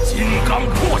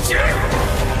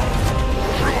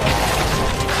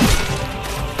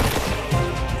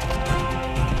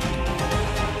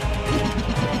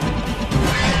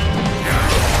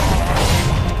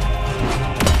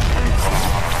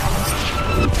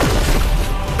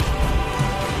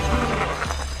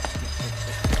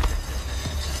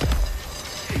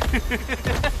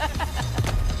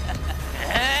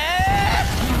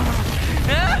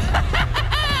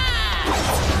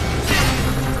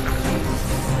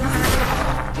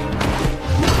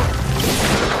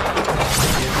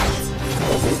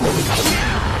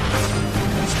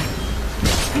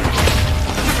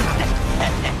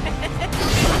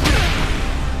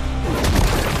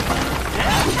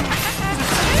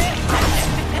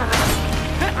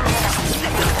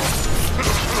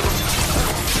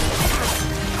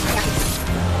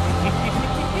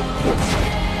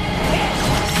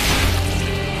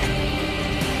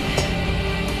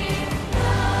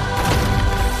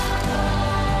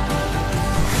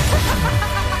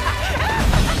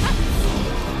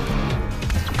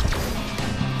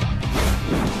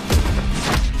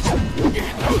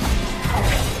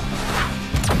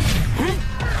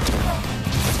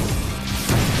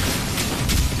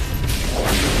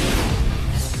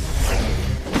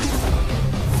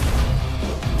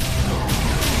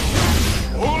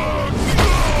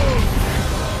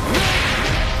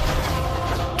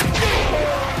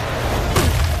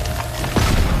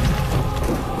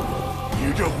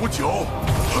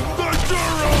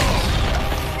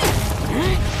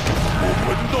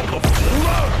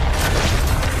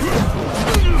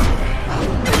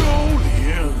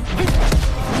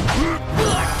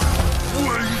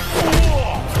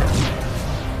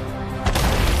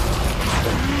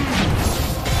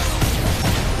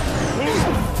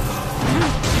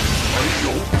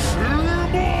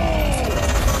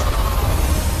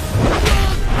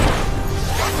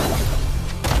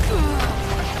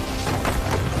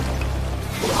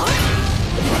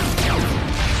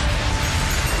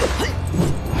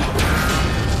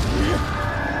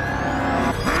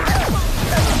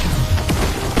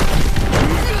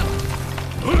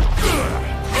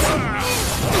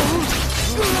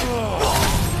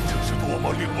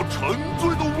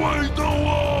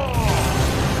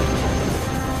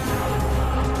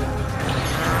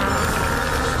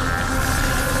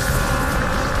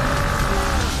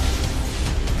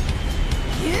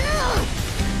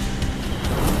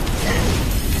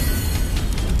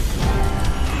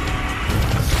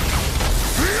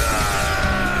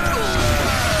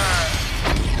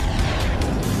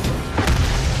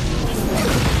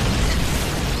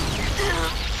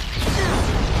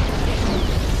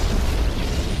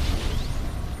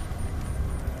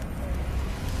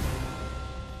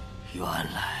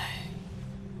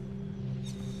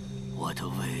我的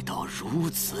味道如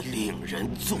此令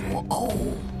人作呕。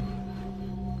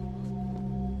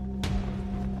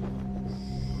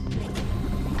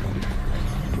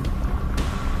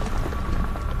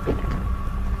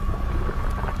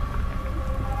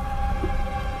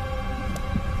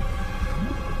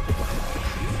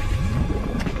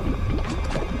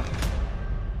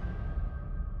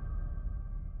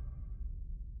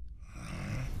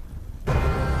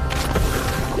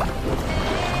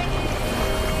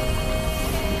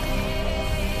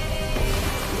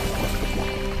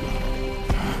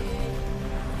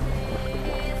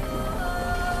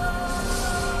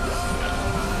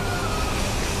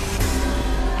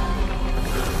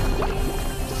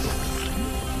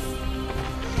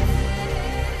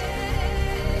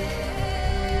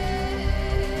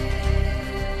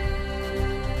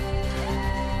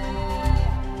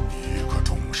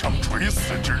垂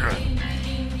死之人，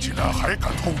竟然还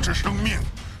敢透支生命，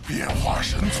变化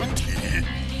神存体，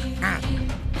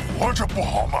活着不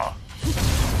好吗？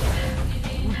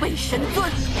不被神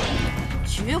尊，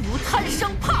绝无贪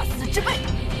生怕死之辈，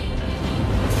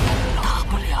大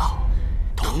不了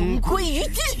同归于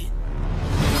尽。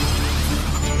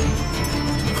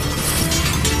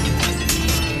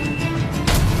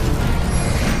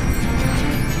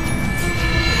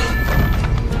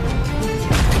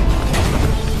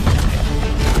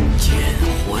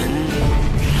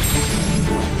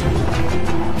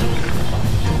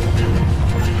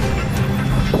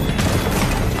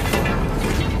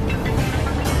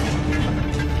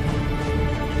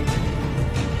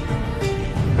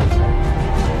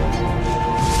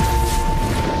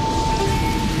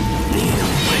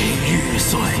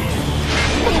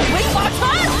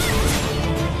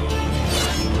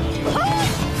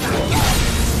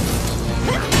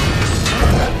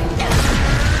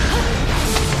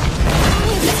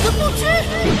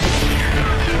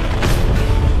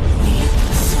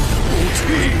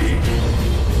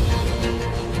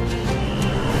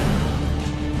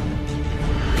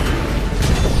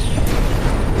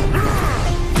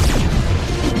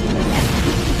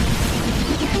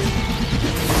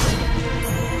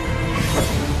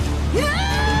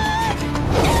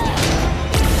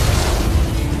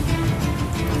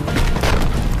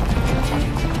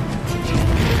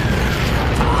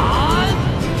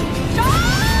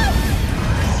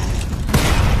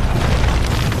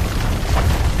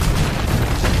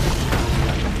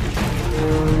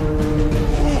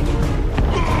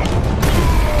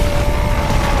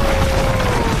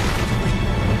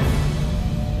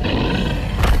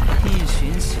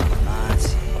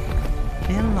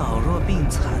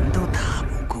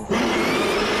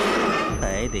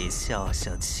笑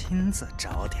笑亲自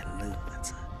找点乐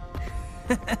子。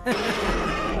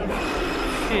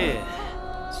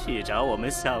去找我们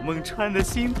小孟川的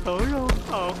心头肉，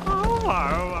好好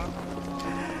玩玩，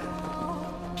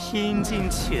拼尽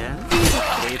全力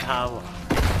陪他玩，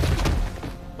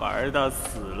玩到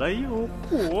死了又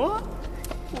活，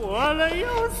活了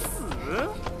又死。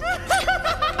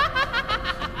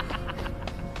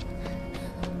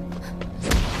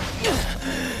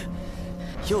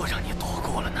又让你躲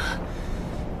过了呢，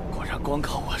果然光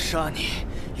靠我杀你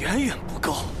远远不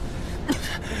够。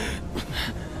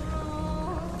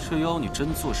这妖你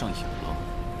真做上瘾了，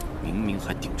明明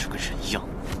还顶着个人样。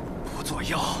不做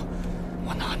妖，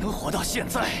我哪能活到现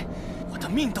在？我的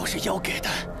命都是妖给的。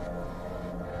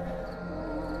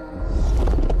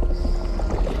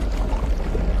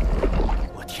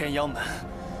我天妖门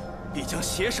必将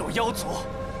携手妖族，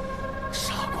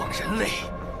杀光人类。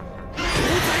主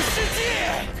宰世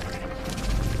界！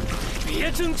别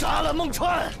挣扎了，孟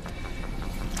川。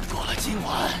过了今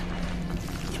晚，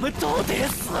你们都得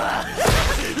死。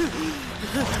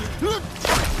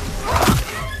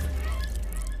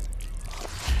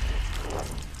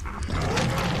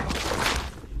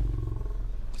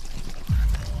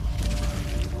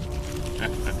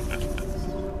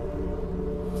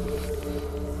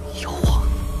妖皇，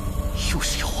又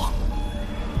是妖皇，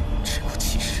这股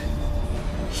气势。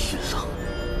阴冷、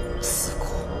刺骨、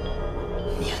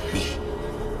绵密、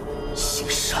心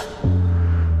善，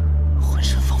浑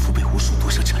身仿佛被无数毒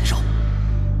蛇缠绕。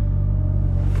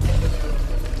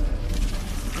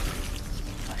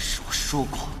但是我说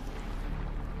过，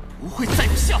不会再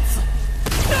有下次。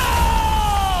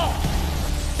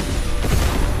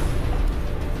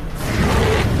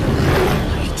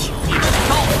雷霆烈士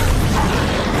刀，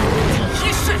第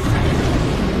一式，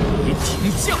雷霆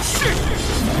降世。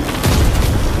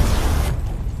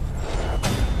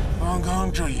刚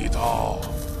刚这一刀，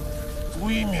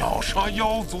足以秒杀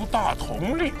妖族大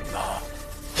统领呢。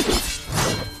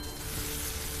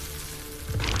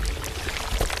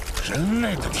人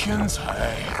类的天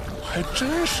才还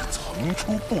真是层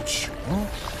出不穷。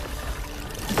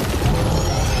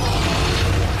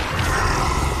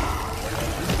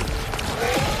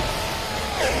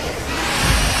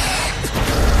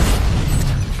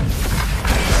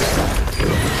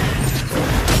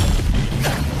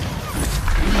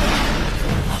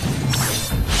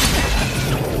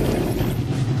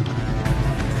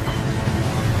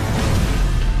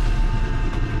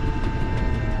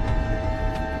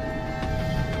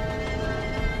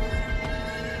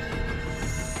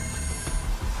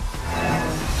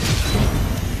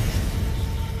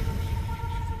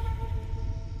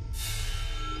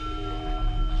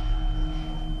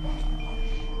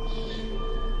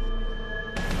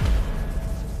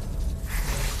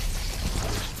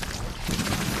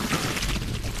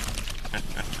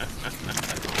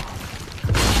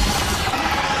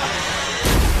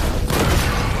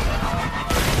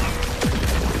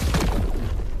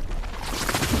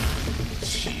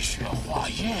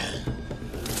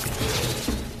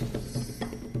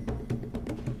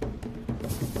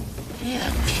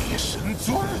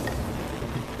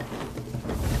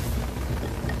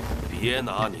别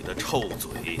拿你的臭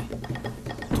嘴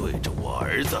对着我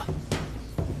儿子！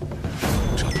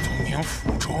这东冥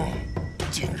府中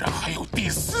竟然还有第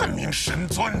4名神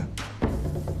尊！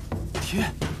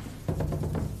天！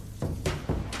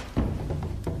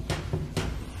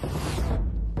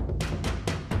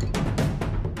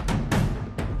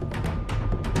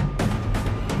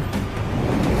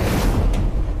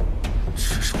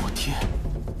这是我爹，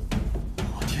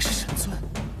我爹是神尊。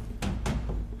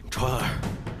川儿。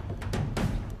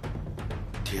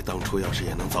爹当初要是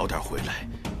也能早点回来，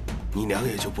你娘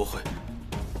也就不会。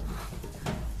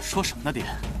说什么呢，爹？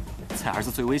在儿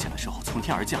子最危险的时候从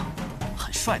天而降，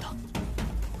很帅的，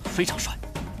非常帅。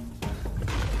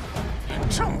连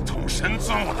正统神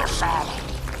尊我都杀了，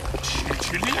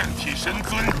区炼体神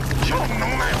尊又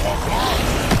能奈我何？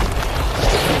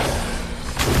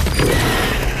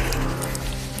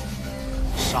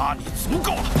杀你足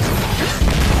够了。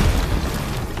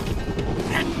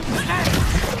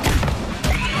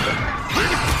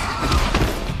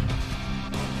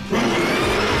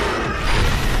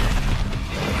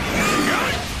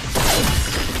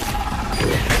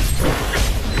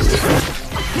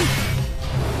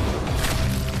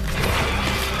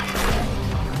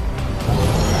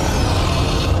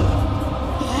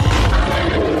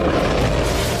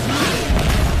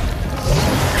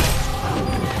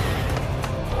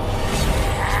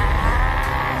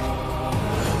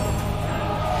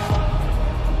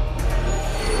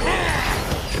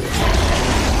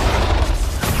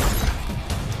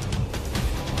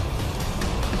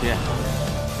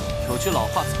句老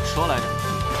话怎么说来着？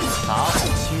打虎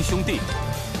亲兄弟，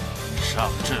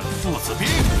上阵父子兵。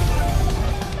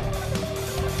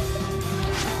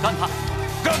干他！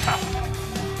干他！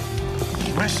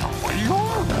你们想围殴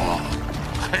我，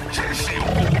还真是有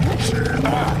够无耻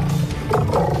的！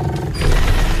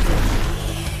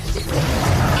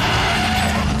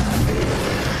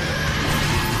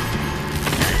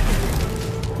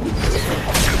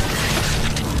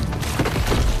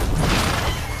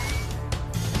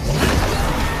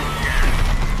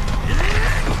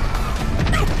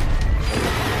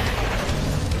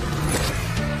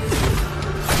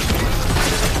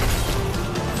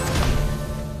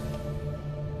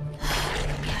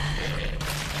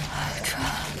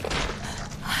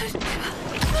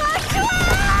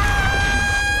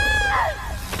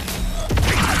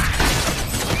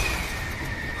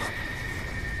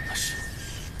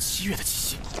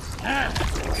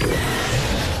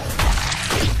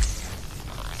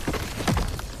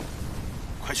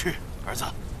快去，儿子，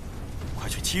快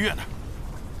去七月那儿。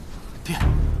爹，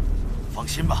放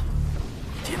心吧，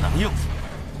爹能应付。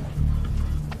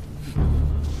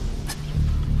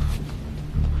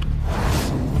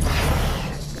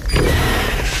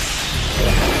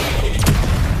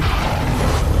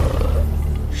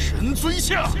神尊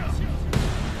下，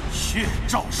血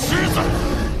照狮子。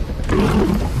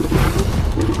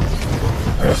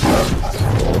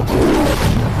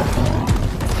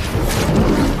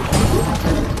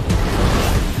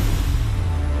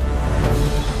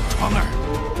川儿，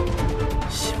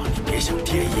希望你别像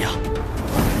爹一样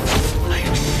来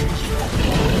迟一步。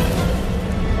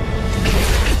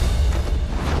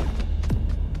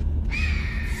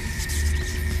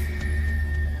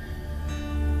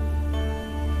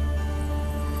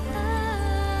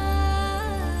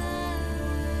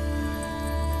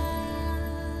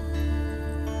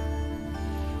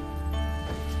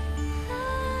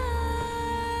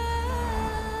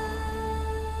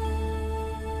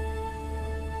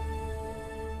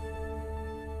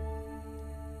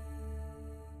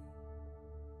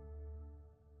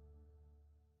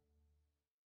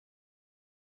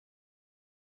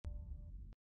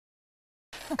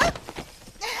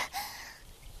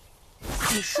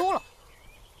你输了。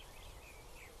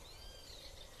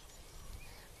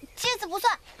这次不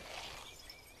算。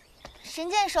神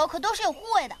箭手可都是有护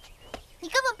卫的，你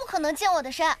根本不可能近我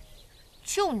的身。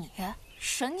就你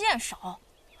神箭手，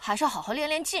还是好好练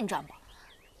练近战吧。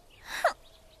哼，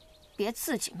别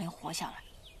自己没活下来，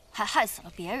还害死了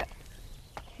别人。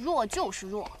弱就是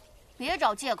弱，别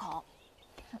找借口。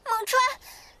孟川，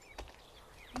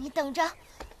你等着，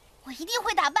我一定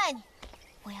会打败你。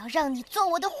我要让你做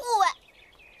我的护卫。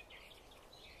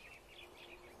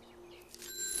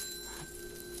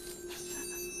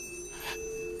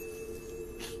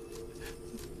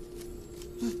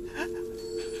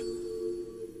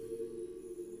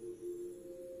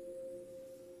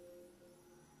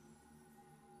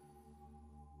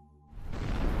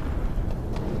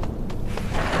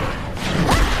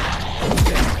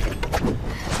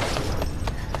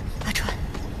阿川，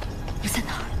你在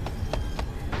哪儿？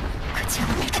可千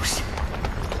万别出事！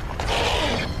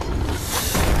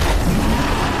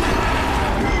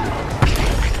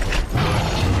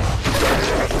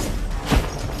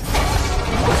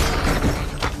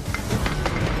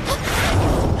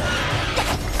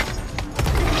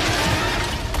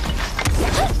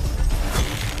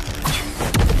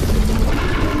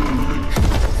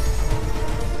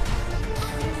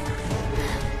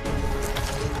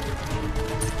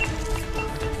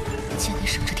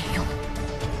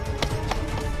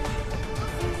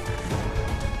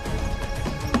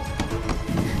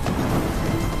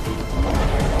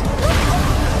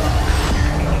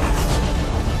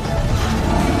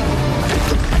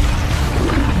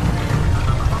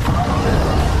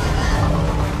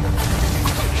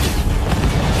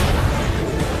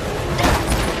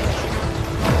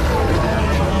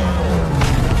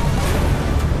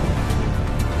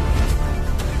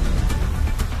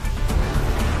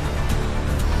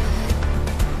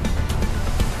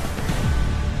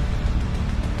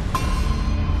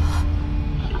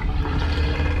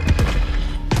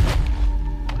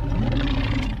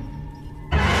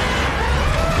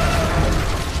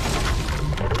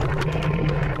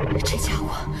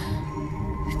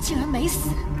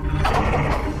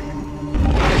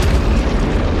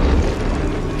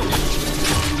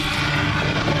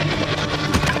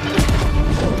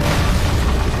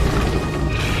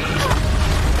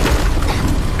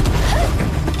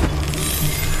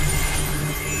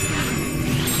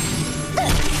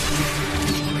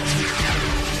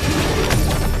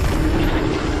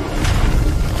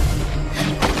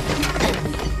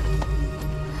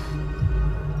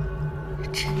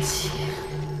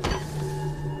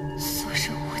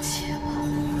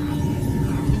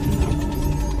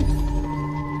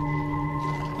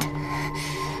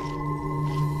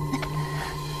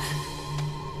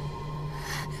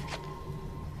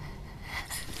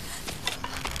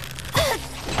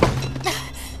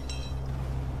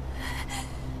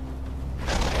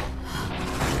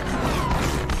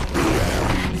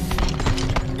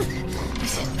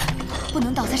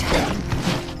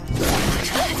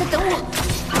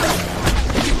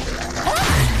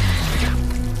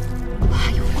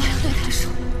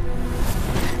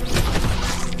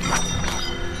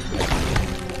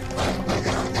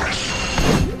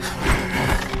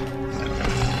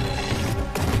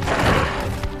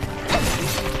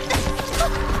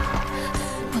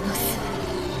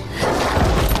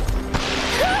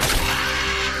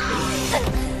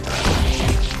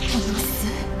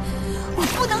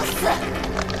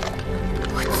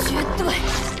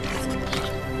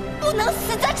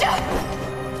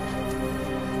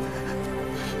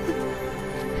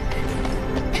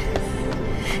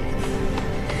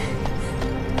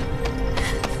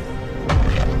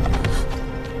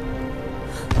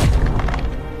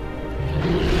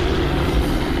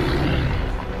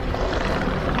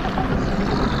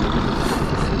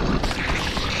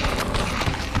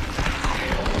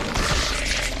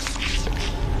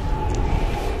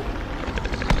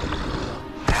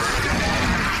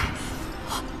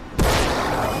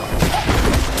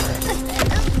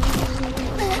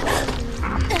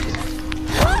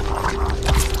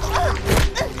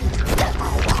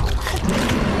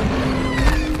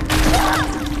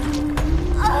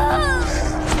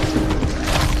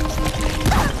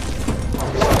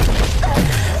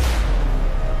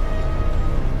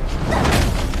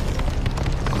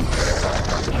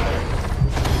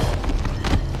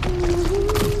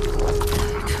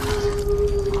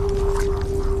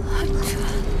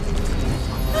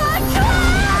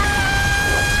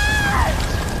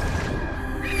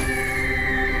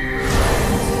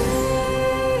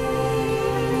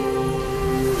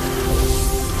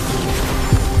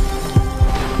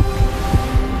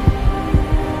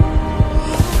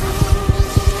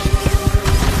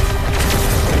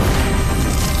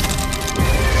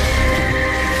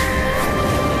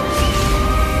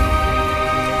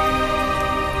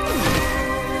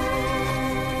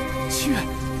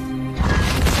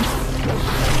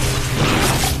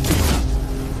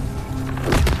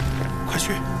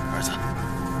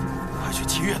快去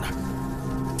七月那儿。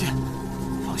爹，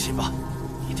放心吧，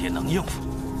你爹能应付。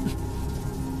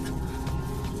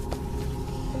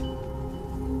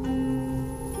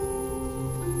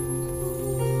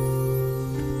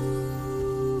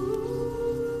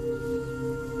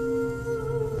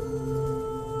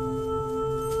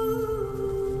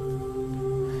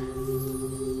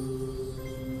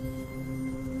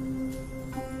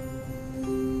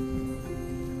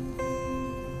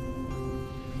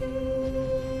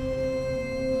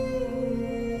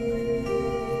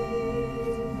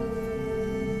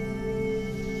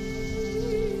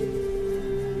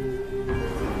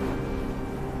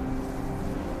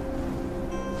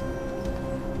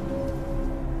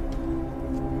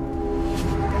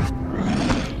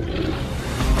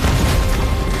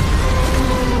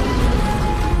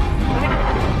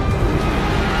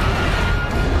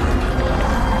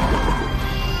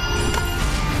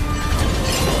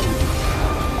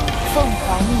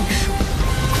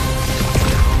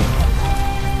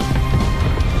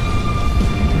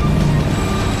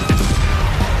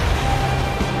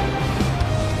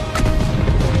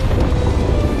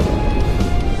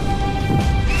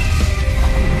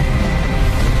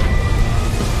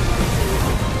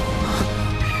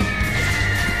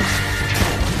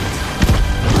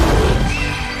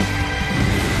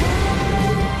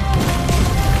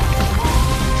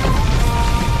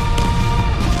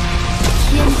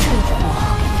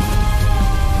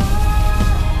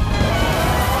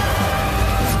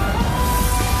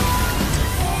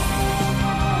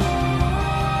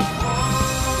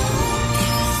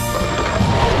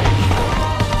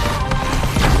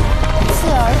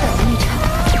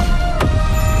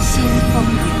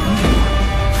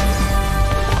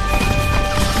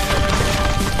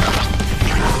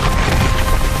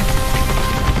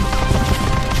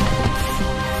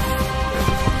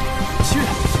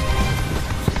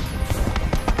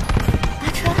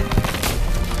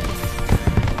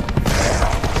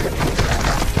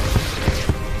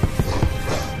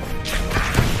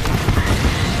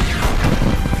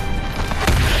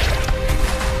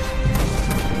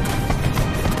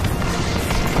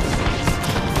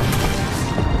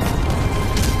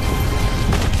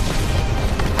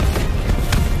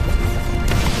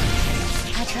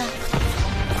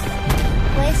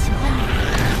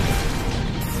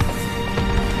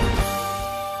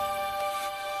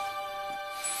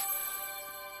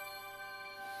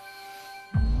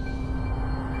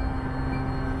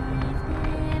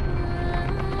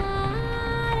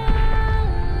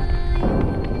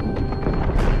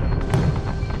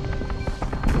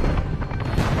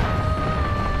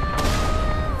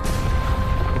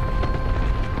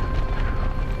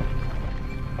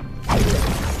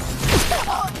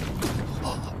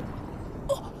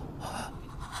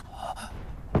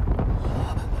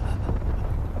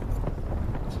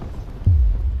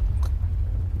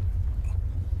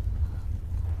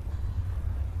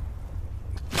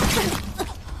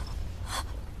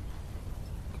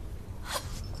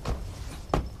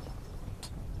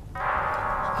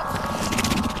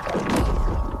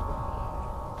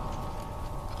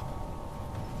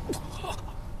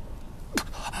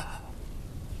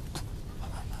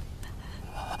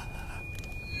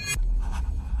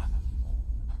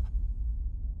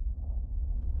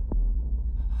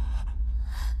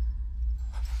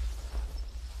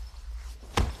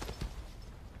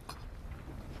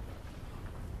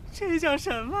 这叫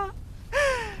什么？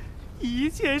一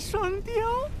箭双雕，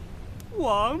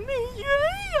亡命鸳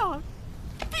鸯，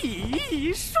比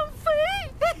翼双飞。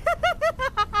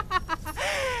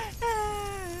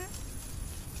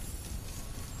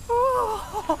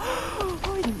哦，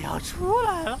饮料出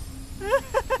来了。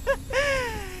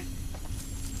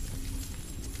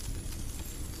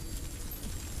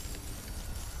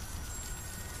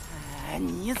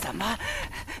你怎么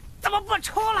不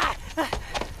出来？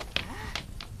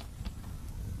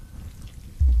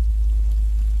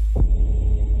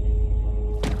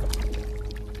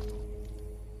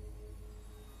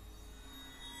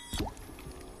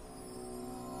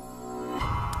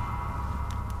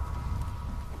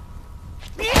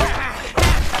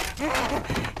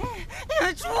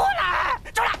出来！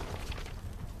出来！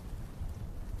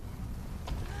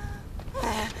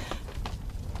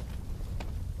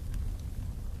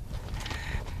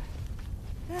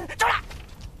出来！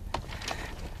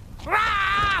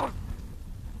啊！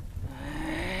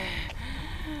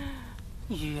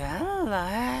原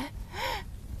来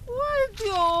我丢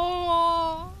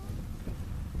了。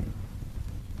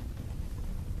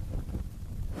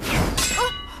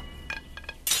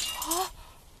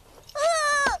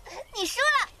你输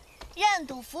了，认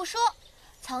赌服输。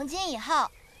从今以后，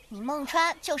你孟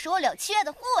川就是我柳七月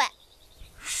的护卫。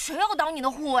什谁要当你的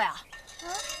护卫啊？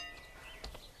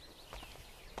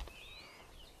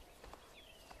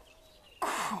可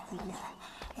恶！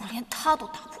我连他都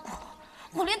打不过，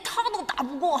我连他都打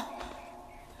不过。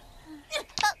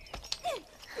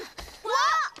滚！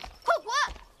快滚！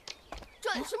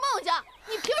这里是孟家，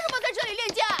你凭什么在这里练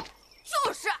剑？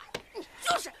就是，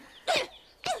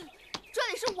这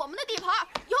里是我们的地盘，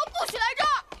以后不许来这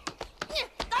儿！你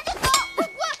赶紧走，快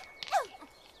滚！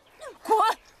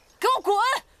滚！给我滚！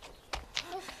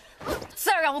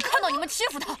再让我看到你们欺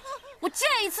负他，我见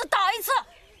一次打一次。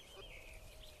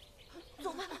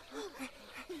走吧。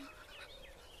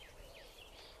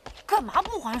干嘛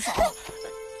不还手？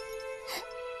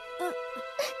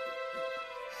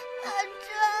阿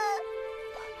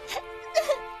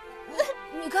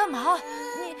珍，你干嘛？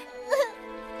你。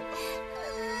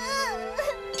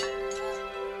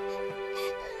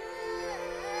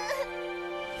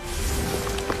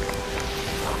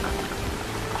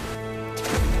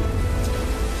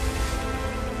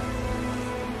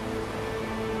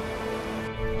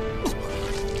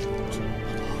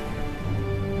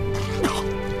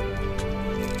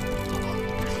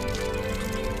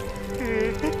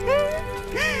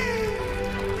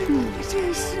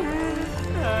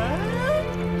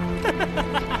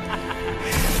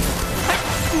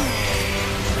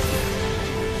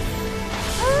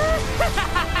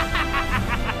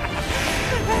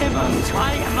孟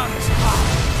川呀孟川，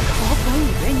我本以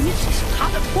为你只是他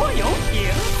的拖油瓶，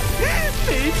没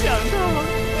想到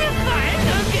你还能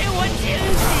给我惊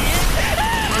喜！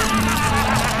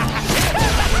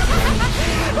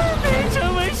没成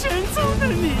为神宗的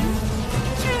你，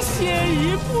却先一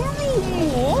步入魔，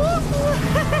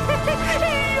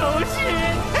有趣，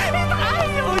太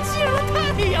有趣了，太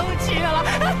有趣了！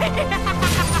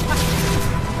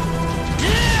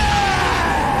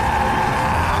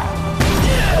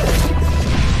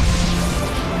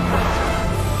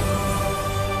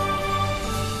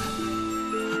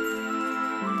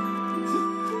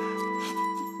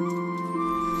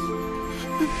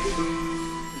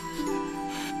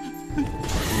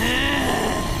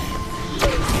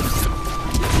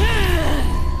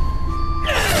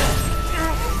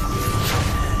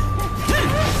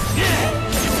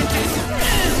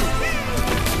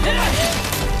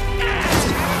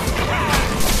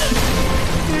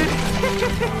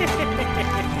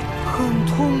很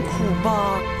痛苦吧，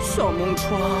小孟川？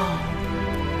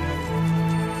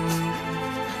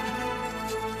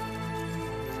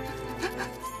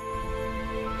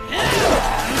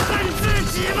恨自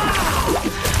己吧！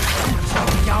重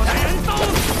要的人都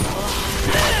死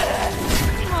了，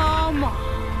妈妈。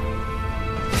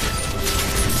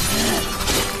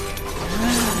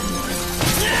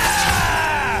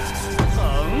朋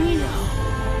友。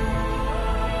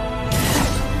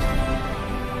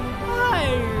爱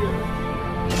人，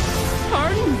而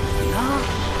你呢？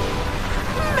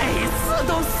每次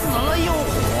都死了又活。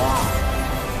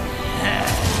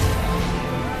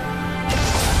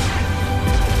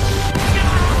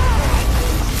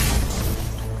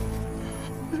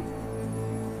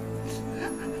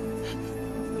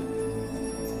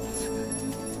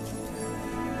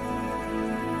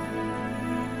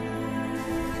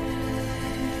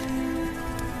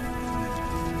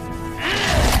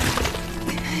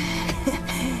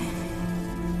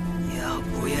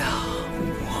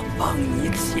帮你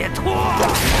解脱。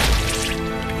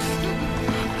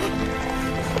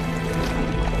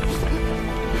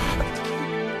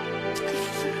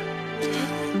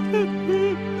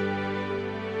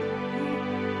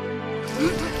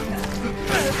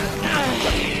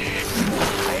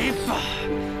来吧，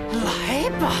来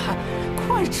吧，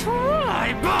快出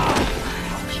来吧！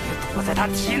别躲在他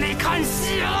体内看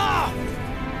戏了。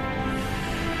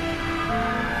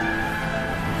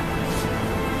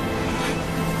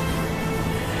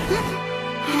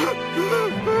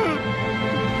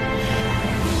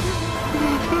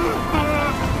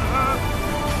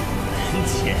门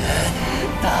前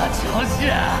大桥下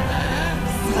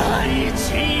死了一群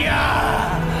鸭，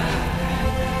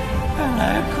快来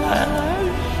快来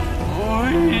数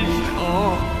一数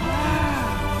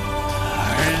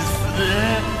，2、4、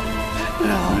6、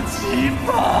7、8，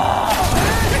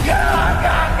嘎嘎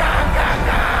嘎嘎嘎，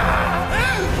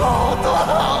好多好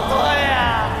多呀！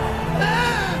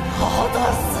好多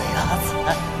死鸭子，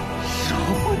数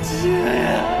不清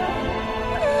呀！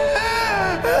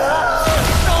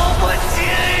数不清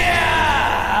呀！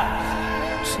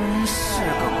真是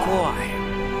个怪物，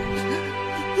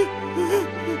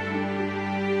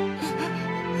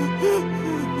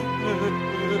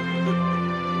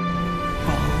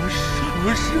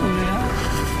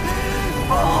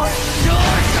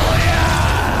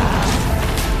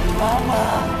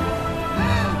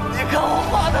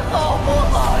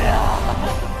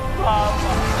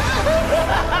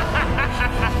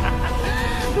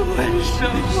什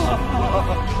么？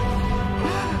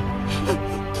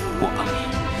我帮你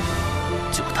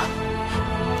救他。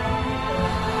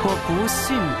我不信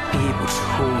逼不出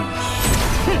你。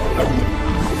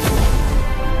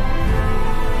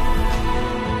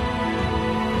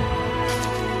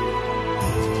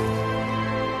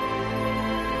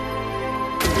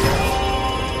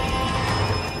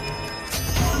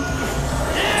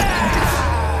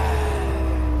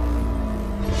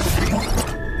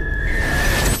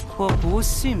我不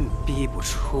信逼不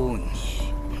出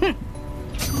你，哼！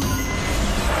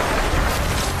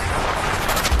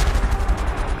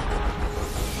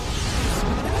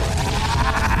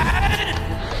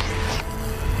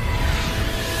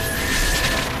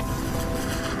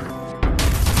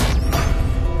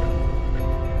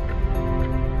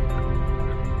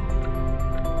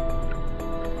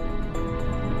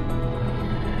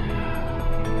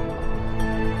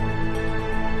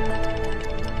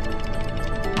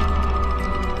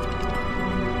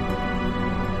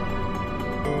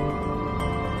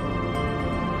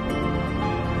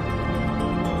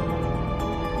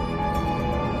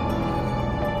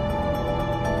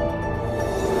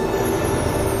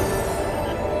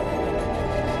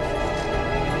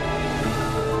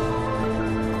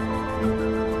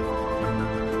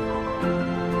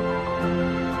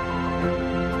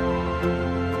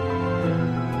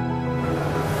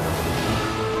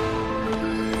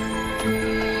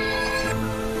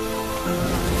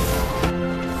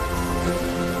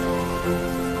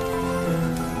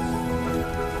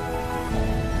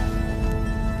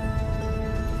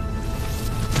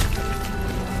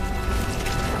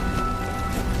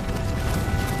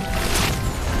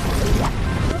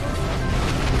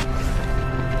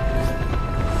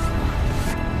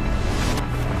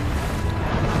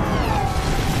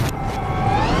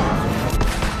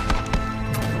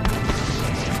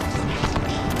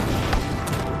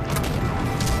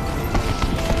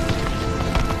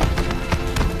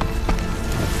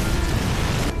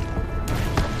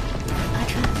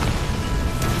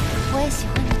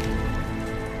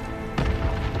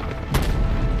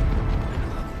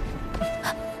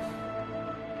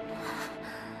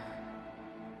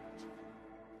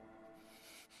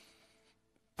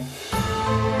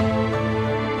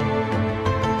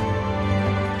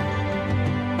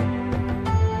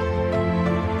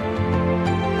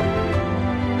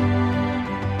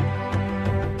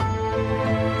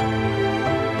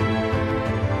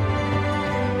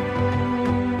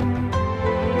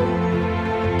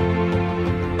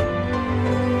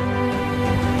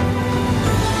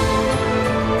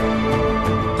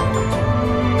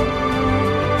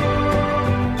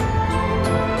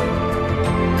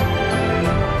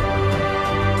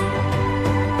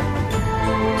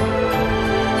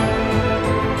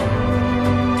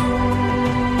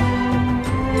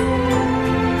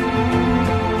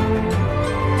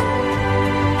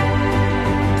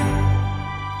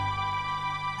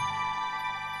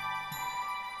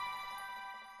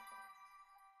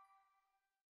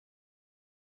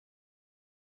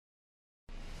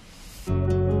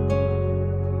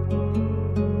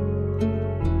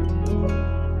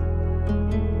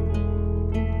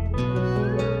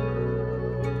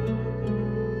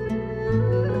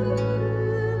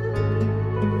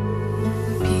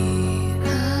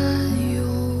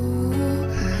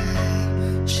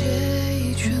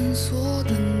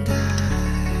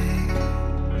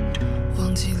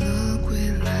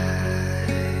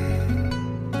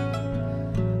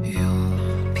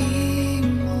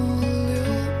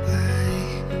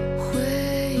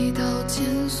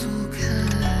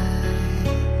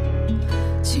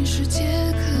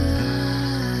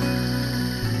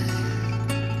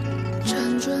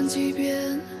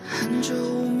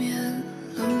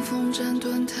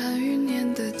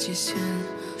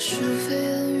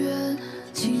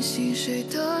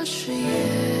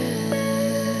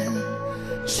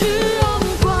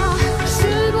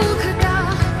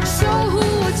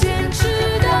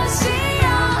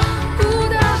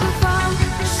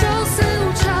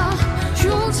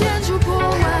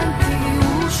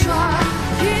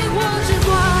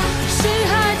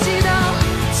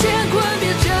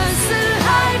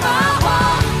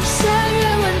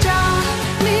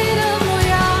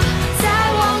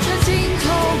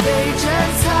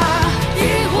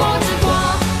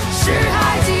是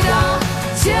海。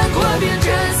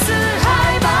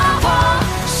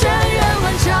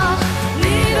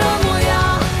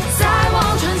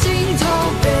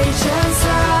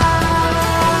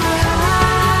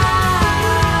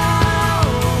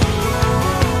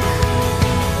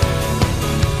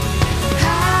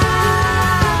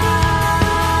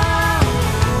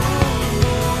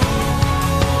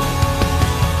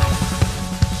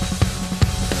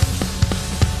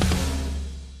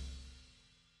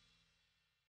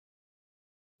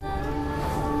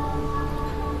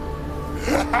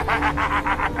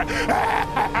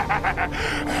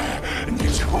你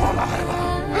出来了，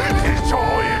你终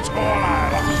于出来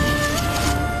了。